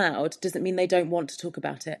it out loud doesn't mean they don't want to talk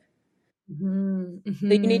about it. Mm-hmm.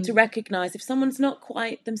 So you need to recognize if someone's not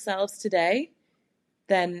quite themselves today,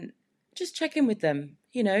 then just check in with them.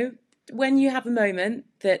 You know, when you have a moment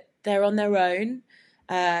that they're on their own,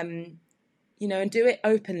 you know, and do it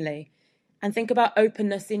openly. And think about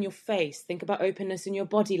openness in your face. Think about openness in your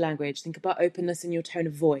body language. Think about openness in your tone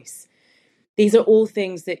of voice. These are all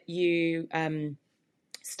things that you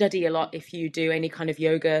study a lot if you do any kind of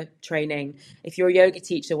yoga training. If you're a yoga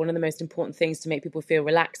teacher, one of the most important things to make people feel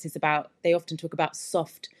relaxed is they often talk about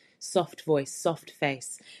soft voice, soft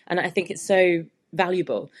face. And I think it's so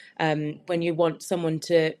valuable when you want someone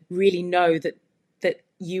to really know that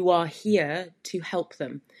you are here to help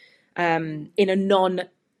them in a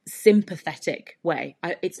non-sympathetic way.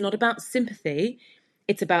 It's not about sympathy,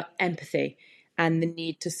 it's about empathy and the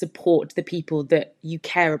need to support the people that you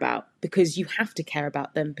care about, because you have to care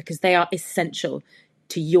about them because they are essential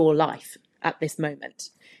to your life at this moment.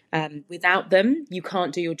 Without them, you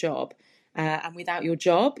can't do your job. And without your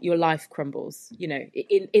job, your life crumbles. You know,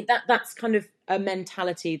 that's kind of a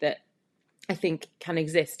mentality that I think can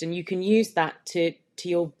exist, and you can use that to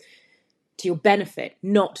your benefit,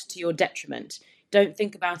 not to your detriment. Don't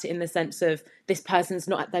think about it in the sense of this person's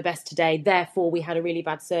not at their best today, therefore we had a really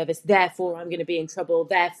bad service, therefore I'm going to be in trouble,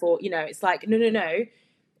 therefore, you know, it's like, no.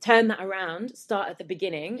 Turn that around, start at the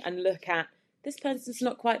beginning and look at this person's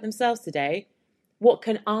not quite themselves today. What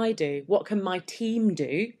can I do? What can my team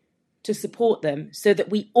do to support them so that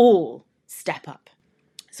we all step up?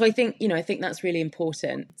 So I think that's really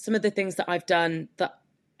important. Some of the things that I've done that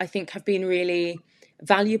I think have been really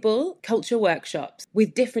valuable, culture workshops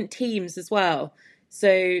with different teams as well.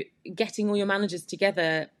 So getting all your managers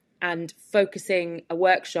together and focusing a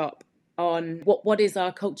workshop on what is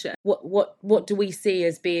our culture? What do we see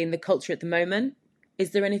as being the culture at the moment? Is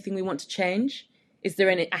there anything we want to change?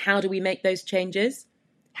 How do we make those changes?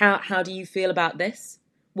 How do you feel about this?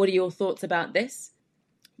 What are your thoughts about this?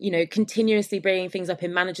 You know, continuously bringing things up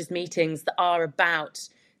in managers' meetings that are about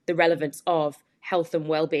the relevance of health and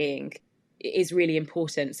well-being is really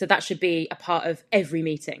important. So that should be a part of every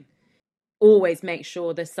meeting. Always make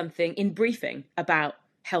sure there's something in briefing about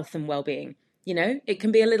health and well-being. You know, it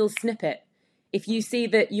can be a little snippet. If you see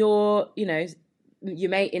that your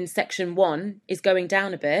mate in section 1 is going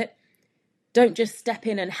down a bit, don't just step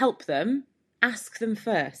in and help them. Ask them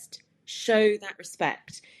first. Show that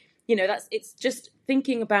respect. You know, it's just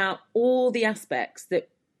thinking about all the aspects that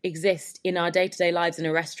exist in our day-to-day lives in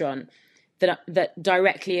a restaurant that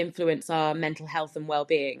directly influence our mental health and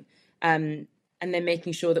well-being, and then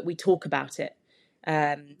making sure that we talk about it,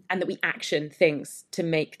 and that we action things to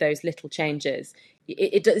make those little changes.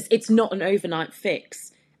 It's not an overnight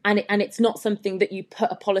fix, and it's not something that you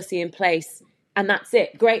put a policy in place and that's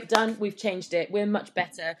it. Great, done. We've changed it. We're much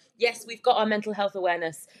better. Yes, we've got our mental health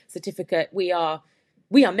awareness certificate. We are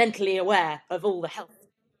mentally aware of all the health.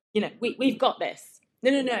 You know, we've got this.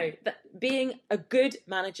 No. Being a good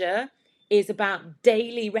manager is about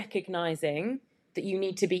daily recognizing that you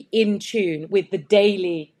need to be in tune with the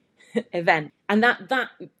daily event. And that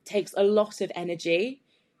takes a lot of energy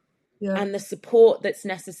and the support that's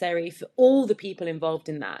necessary for all the people involved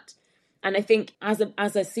in that. And I think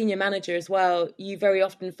as a senior manager as well, you very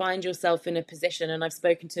often find yourself in a position, and I've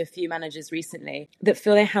spoken to a few managers recently, that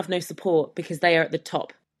feel they have no support because they are at the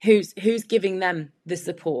top. Who's giving them the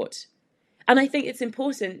support? And I think it's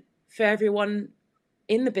important for everyone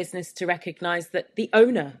in the business to recognise that the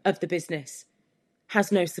owner of the business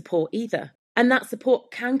has no support either. And that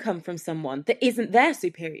support can come from someone that isn't their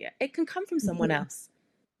superior. It can come from someone else.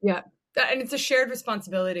 Yeah. And it's a shared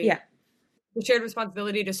responsibility. Yeah. The shared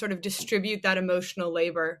responsibility to sort of distribute that emotional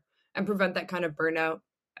labor and prevent that kind of burnout,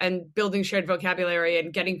 and building shared vocabulary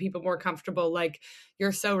and getting people more comfortable. Like,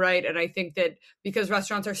 you're so right. And I think that because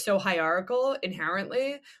restaurants are so hierarchical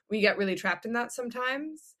inherently, we get really trapped in that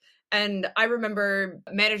sometimes. And I remember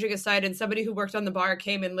managing a site, and somebody who worked on the bar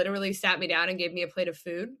came and literally sat me down and gave me a plate of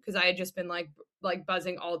food because I had just been like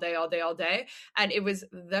buzzing all day. And it was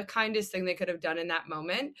the kindest thing they could have done in that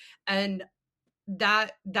moment. And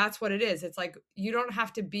that's what it is. It's like, you don't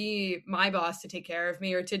have to be my boss to take care of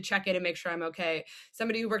me or to check in and make sure I'm okay.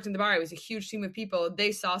 Somebody who worked in the bar, it was a huge team of people.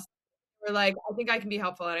 They saw, were like, I think I can be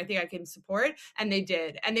helpful and I think I can support. And they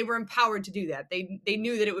did. And they were empowered to do that. They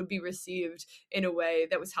knew that it would be received in a way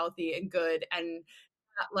that was healthy and good. And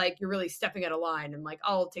like you're really stepping out of line and like,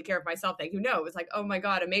 I'll take care of myself, thank you. No, it was like, oh my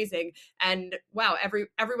God, amazing. And wow,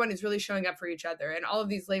 everyone is really showing up for each other. And all of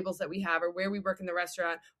these labels that we have or where we work in the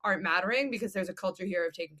restaurant aren't mattering because there's a culture here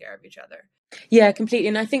of taking care of each other. Yeah, completely.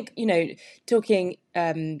 And I think, talking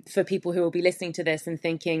for people who will be listening to this and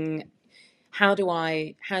thinking, how do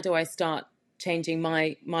I start changing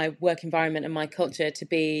my work environment and my culture to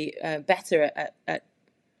be better at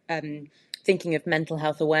thinking of mental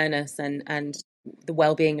health awareness and the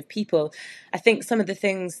well-being of people. I think some of the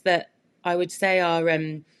things that I would say are,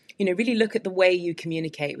 really look at the way you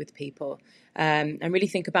communicate with people, and really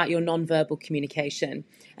think about your non-verbal communication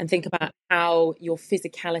and think about how your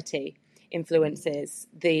physicality influences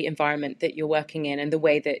the environment that you're working in and the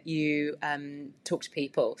way that you talk to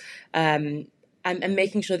people, and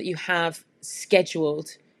making sure that you have scheduled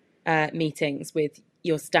meetings with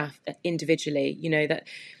your staff individually. That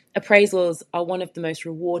appraisals are one of the most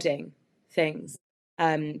rewarding things,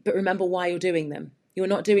 but remember why you're doing them. You're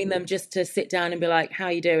not doing them just to sit down and be like, how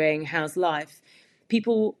are you doing? How's life?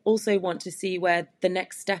 People also want to see where the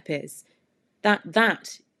next step is.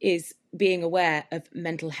 That is being aware of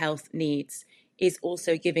mental health needs, is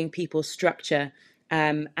also giving people structure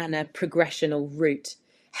and a progressional route,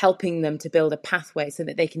 helping them to build a pathway so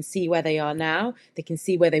that they can see where they are now, they can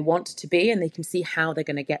see where they want to be, and they can see how they're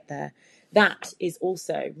going to get there. That is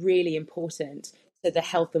also really important to the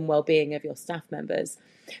health and well-being of your staff members.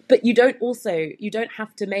 But you don't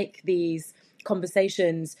have to make these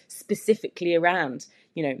conversations specifically around,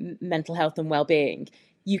 mental health and well-being.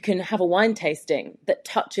 You can have a wine tasting that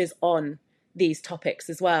touches on these topics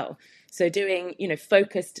as well. So doing,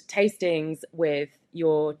 focused tastings with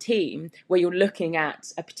your team where you're looking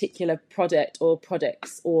at a particular product or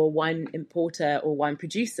products or wine importer or wine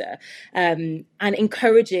producer, and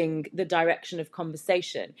encouraging the direction of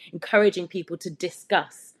conversation, encouraging people to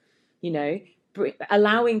discuss,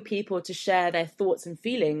 allowing people to share their thoughts and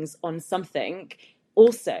feelings on something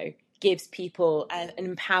also gives people an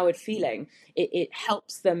empowered feeling. It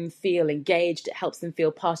helps them feel engaged. It helps them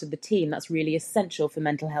feel part of the team. That's really essential for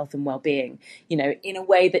mental health and well-being, in a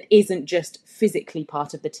way that isn't just physically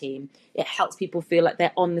part of the team. It helps people feel like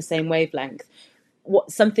they're on the same wavelength.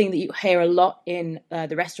 Something that you hear a lot in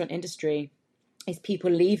the restaurant industry is people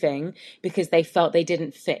leaving because they felt they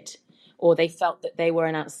didn't fit or they felt that they were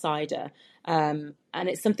an outsider. And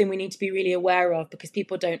it's something we need to be really aware of because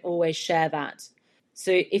people don't always share that.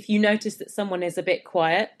 So if you notice that someone is a bit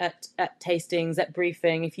quiet at tastings, at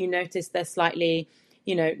briefing, if you notice they're slightly,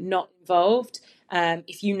 not involved,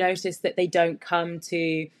 if you notice that they don't come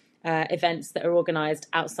to events that are organised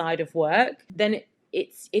outside of work, then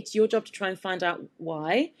it's your job to try and find out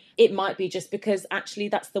why. It might be just because actually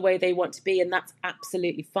that's the way they want to be, and that's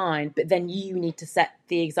absolutely fine. But then you need to set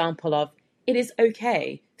the example of it is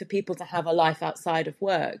okay for people to have a life outside of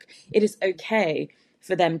work. It is okay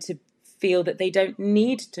for them to feel that they don't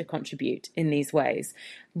need to contribute in these ways,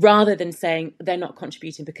 rather than saying they're not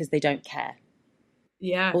contributing because they don't care.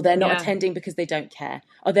 Yeah. Or they're not attending because they don't care.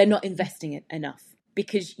 Or they're not investing it enough.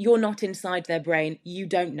 Because you're not inside their brain, you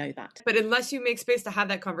don't know that. But unless you make space to have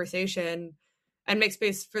that conversation and make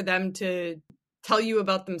space for them to tell you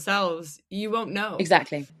about themselves, you won't know.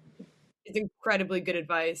 Exactly. It's incredibly good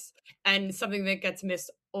advice and something that gets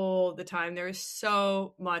missed all the time. There is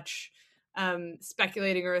so much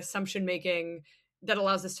speculating or assumption making that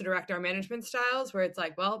allows us to direct our management styles, where it's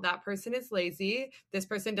like, well, that person is lazy, this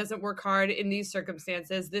person doesn't work hard in these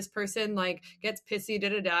circumstances, this person like gets pissy,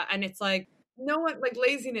 and it's like, no one, like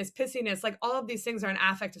laziness, pissiness, like all of these things are an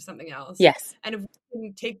affect of something else. Yes. And if we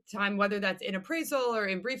can take time, whether that's in appraisal or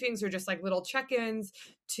in briefings or just like little check-ins,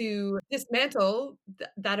 to dismantle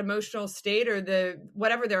that emotional state or the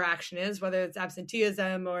whatever their action is, whether it's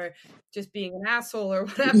absenteeism or just being an asshole or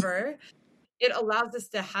whatever, it allows us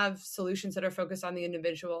to have solutions that are focused on the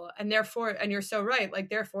individual. And therefore, and you're so right,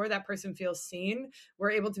 like therefore that person feels seen,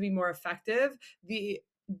 we're able to be more effective.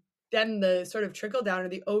 Then the sort of trickle down or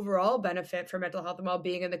the overall benefit for mental health and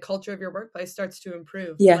well-being and the culture of your workplace starts to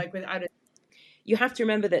improve. Yeah. Like without it. You have to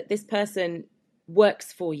remember that this person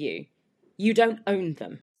works for you. You don't own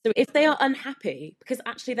them. So if they are unhappy because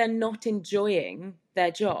actually they're not enjoying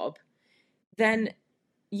their job, then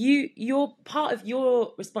you're part of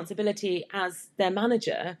your responsibility as their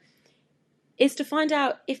manager is to find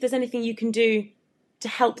out if there's anything you can do to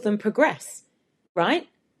help them progress, right?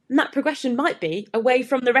 And that progression might be away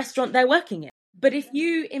from the restaurant they're working in. But if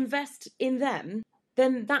you invest in them,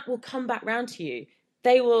 then that will come back round to you.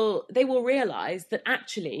 They will realise that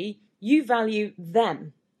actually you value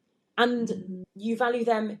them and you value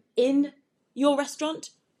them in your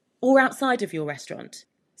restaurant or outside of your restaurant.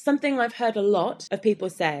 something I've heard a lot of people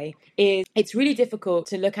say is it's really difficult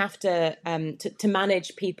to look after, to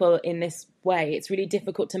manage people in this way. It's really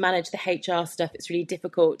difficult to manage the HR stuff. It's really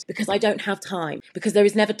difficult because I don't have time, because there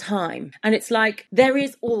is never time. And it's like, there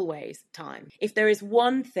is always time. If there is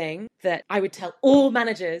one thing that I would tell all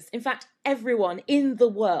managers, in fact, everyone in the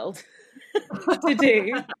world to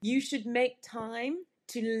do, you should make time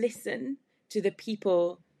to listen to the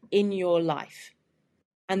people in your life.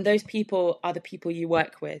 And those people are the people you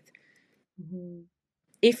work with. Mm-hmm.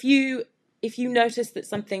 If you notice that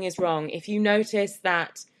something is wrong, if you notice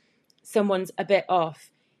that someone's a bit off,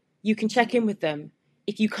 you can check in with them.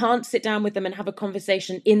 If you can't sit down with them and have a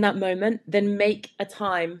conversation in that moment, then make a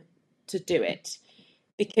time to do it,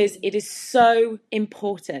 because it is so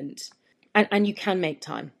important, and you can make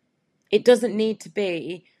time. It doesn't need to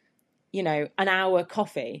be, an hour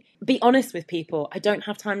coffee. Be honest with people. I don't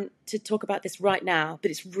have time to talk about this right now,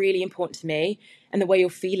 but it's really important to me. And the way you're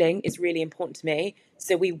feeling is really important to me.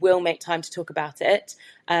 So we will make time to talk about it.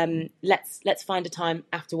 Let's find a time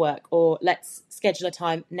after work, or let's schedule a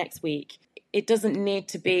time next week. It doesn't need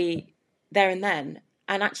to be there and then.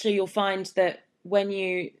 And actually you'll find that when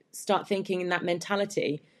you start thinking in that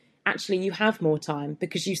mentality, actually you have more time,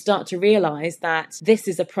 because you start to realize that this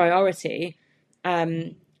is a priority.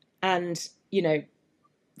 And,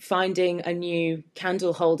 finding a new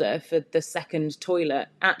candle holder for the second toilet,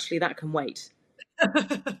 actually that can wait.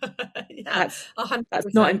 Yeah,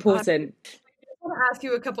 that's not important. I want to ask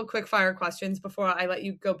you a couple quick fire questions before I let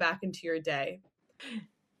you go back into your day.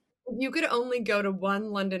 If you could only go to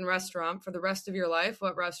one London restaurant for the rest of your life,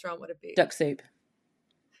 what restaurant would it be? Duck soup.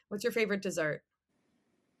 What's your favorite dessert?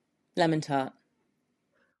 Lemon tart.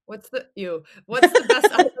 What's the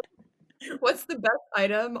best item? What's the best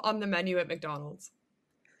item on the menu at McDonald's?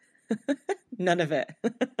 None of it.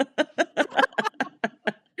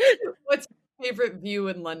 What's your favorite view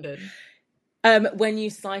in London? When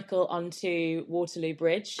you cycle onto Waterloo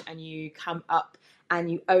Bridge and you come up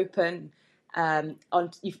and you open, I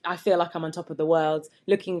feel like I'm on top of the world.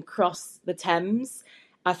 Looking across the Thames,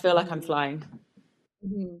 I feel like I'm flying.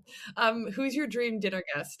 Mm-hmm. Who's your dream dinner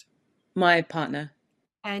guest? My partner.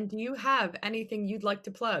 And do you have anything you'd like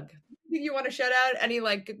to plug? You want to shout out any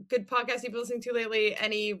good podcasts you've been listening to lately?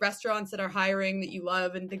 Any restaurants that are hiring that you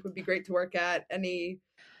love and think would be great to work at?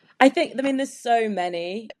 There's so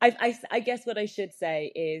many. I guess what I should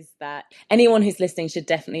say is that anyone who's listening should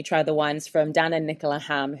definitely try the wines from Dan and Nicola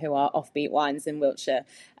Ham, who are Offbeat Wines in Wiltshire.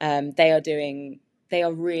 They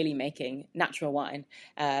are really making natural wine.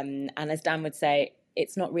 And as Dan would say,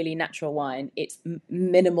 it's not really natural wine, it's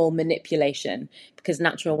minimal manipulation, because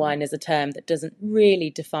natural wine is a term that doesn't really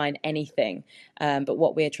define anything. But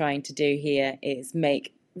what we're trying to do here is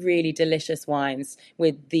make really delicious wines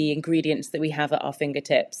with the ingredients that we have at our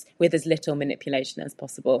fingertips, with as little manipulation as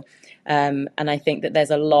possible. And I think that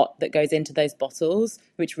there's a lot that goes into those bottles,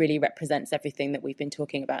 which really represents everything that we've been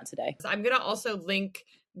talking about today. I'm going to also link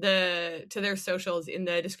to their socials in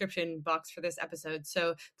the description box for this episode,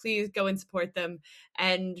 so please go and support them.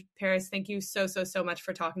 And Paris, thank you so much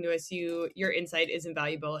for talking to us. Your insight is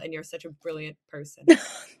invaluable, and you're such a brilliant person.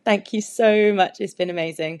 Thank you so much. It's been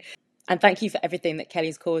amazing. And thank you for everything that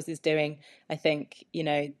Kelly's Cause is doing. I think,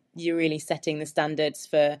 you're really setting the standards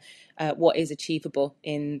for what is achievable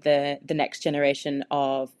in the next generation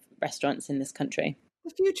of restaurants in this country.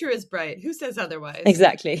 The future is bright. Who says otherwise?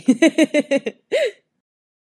 Exactly.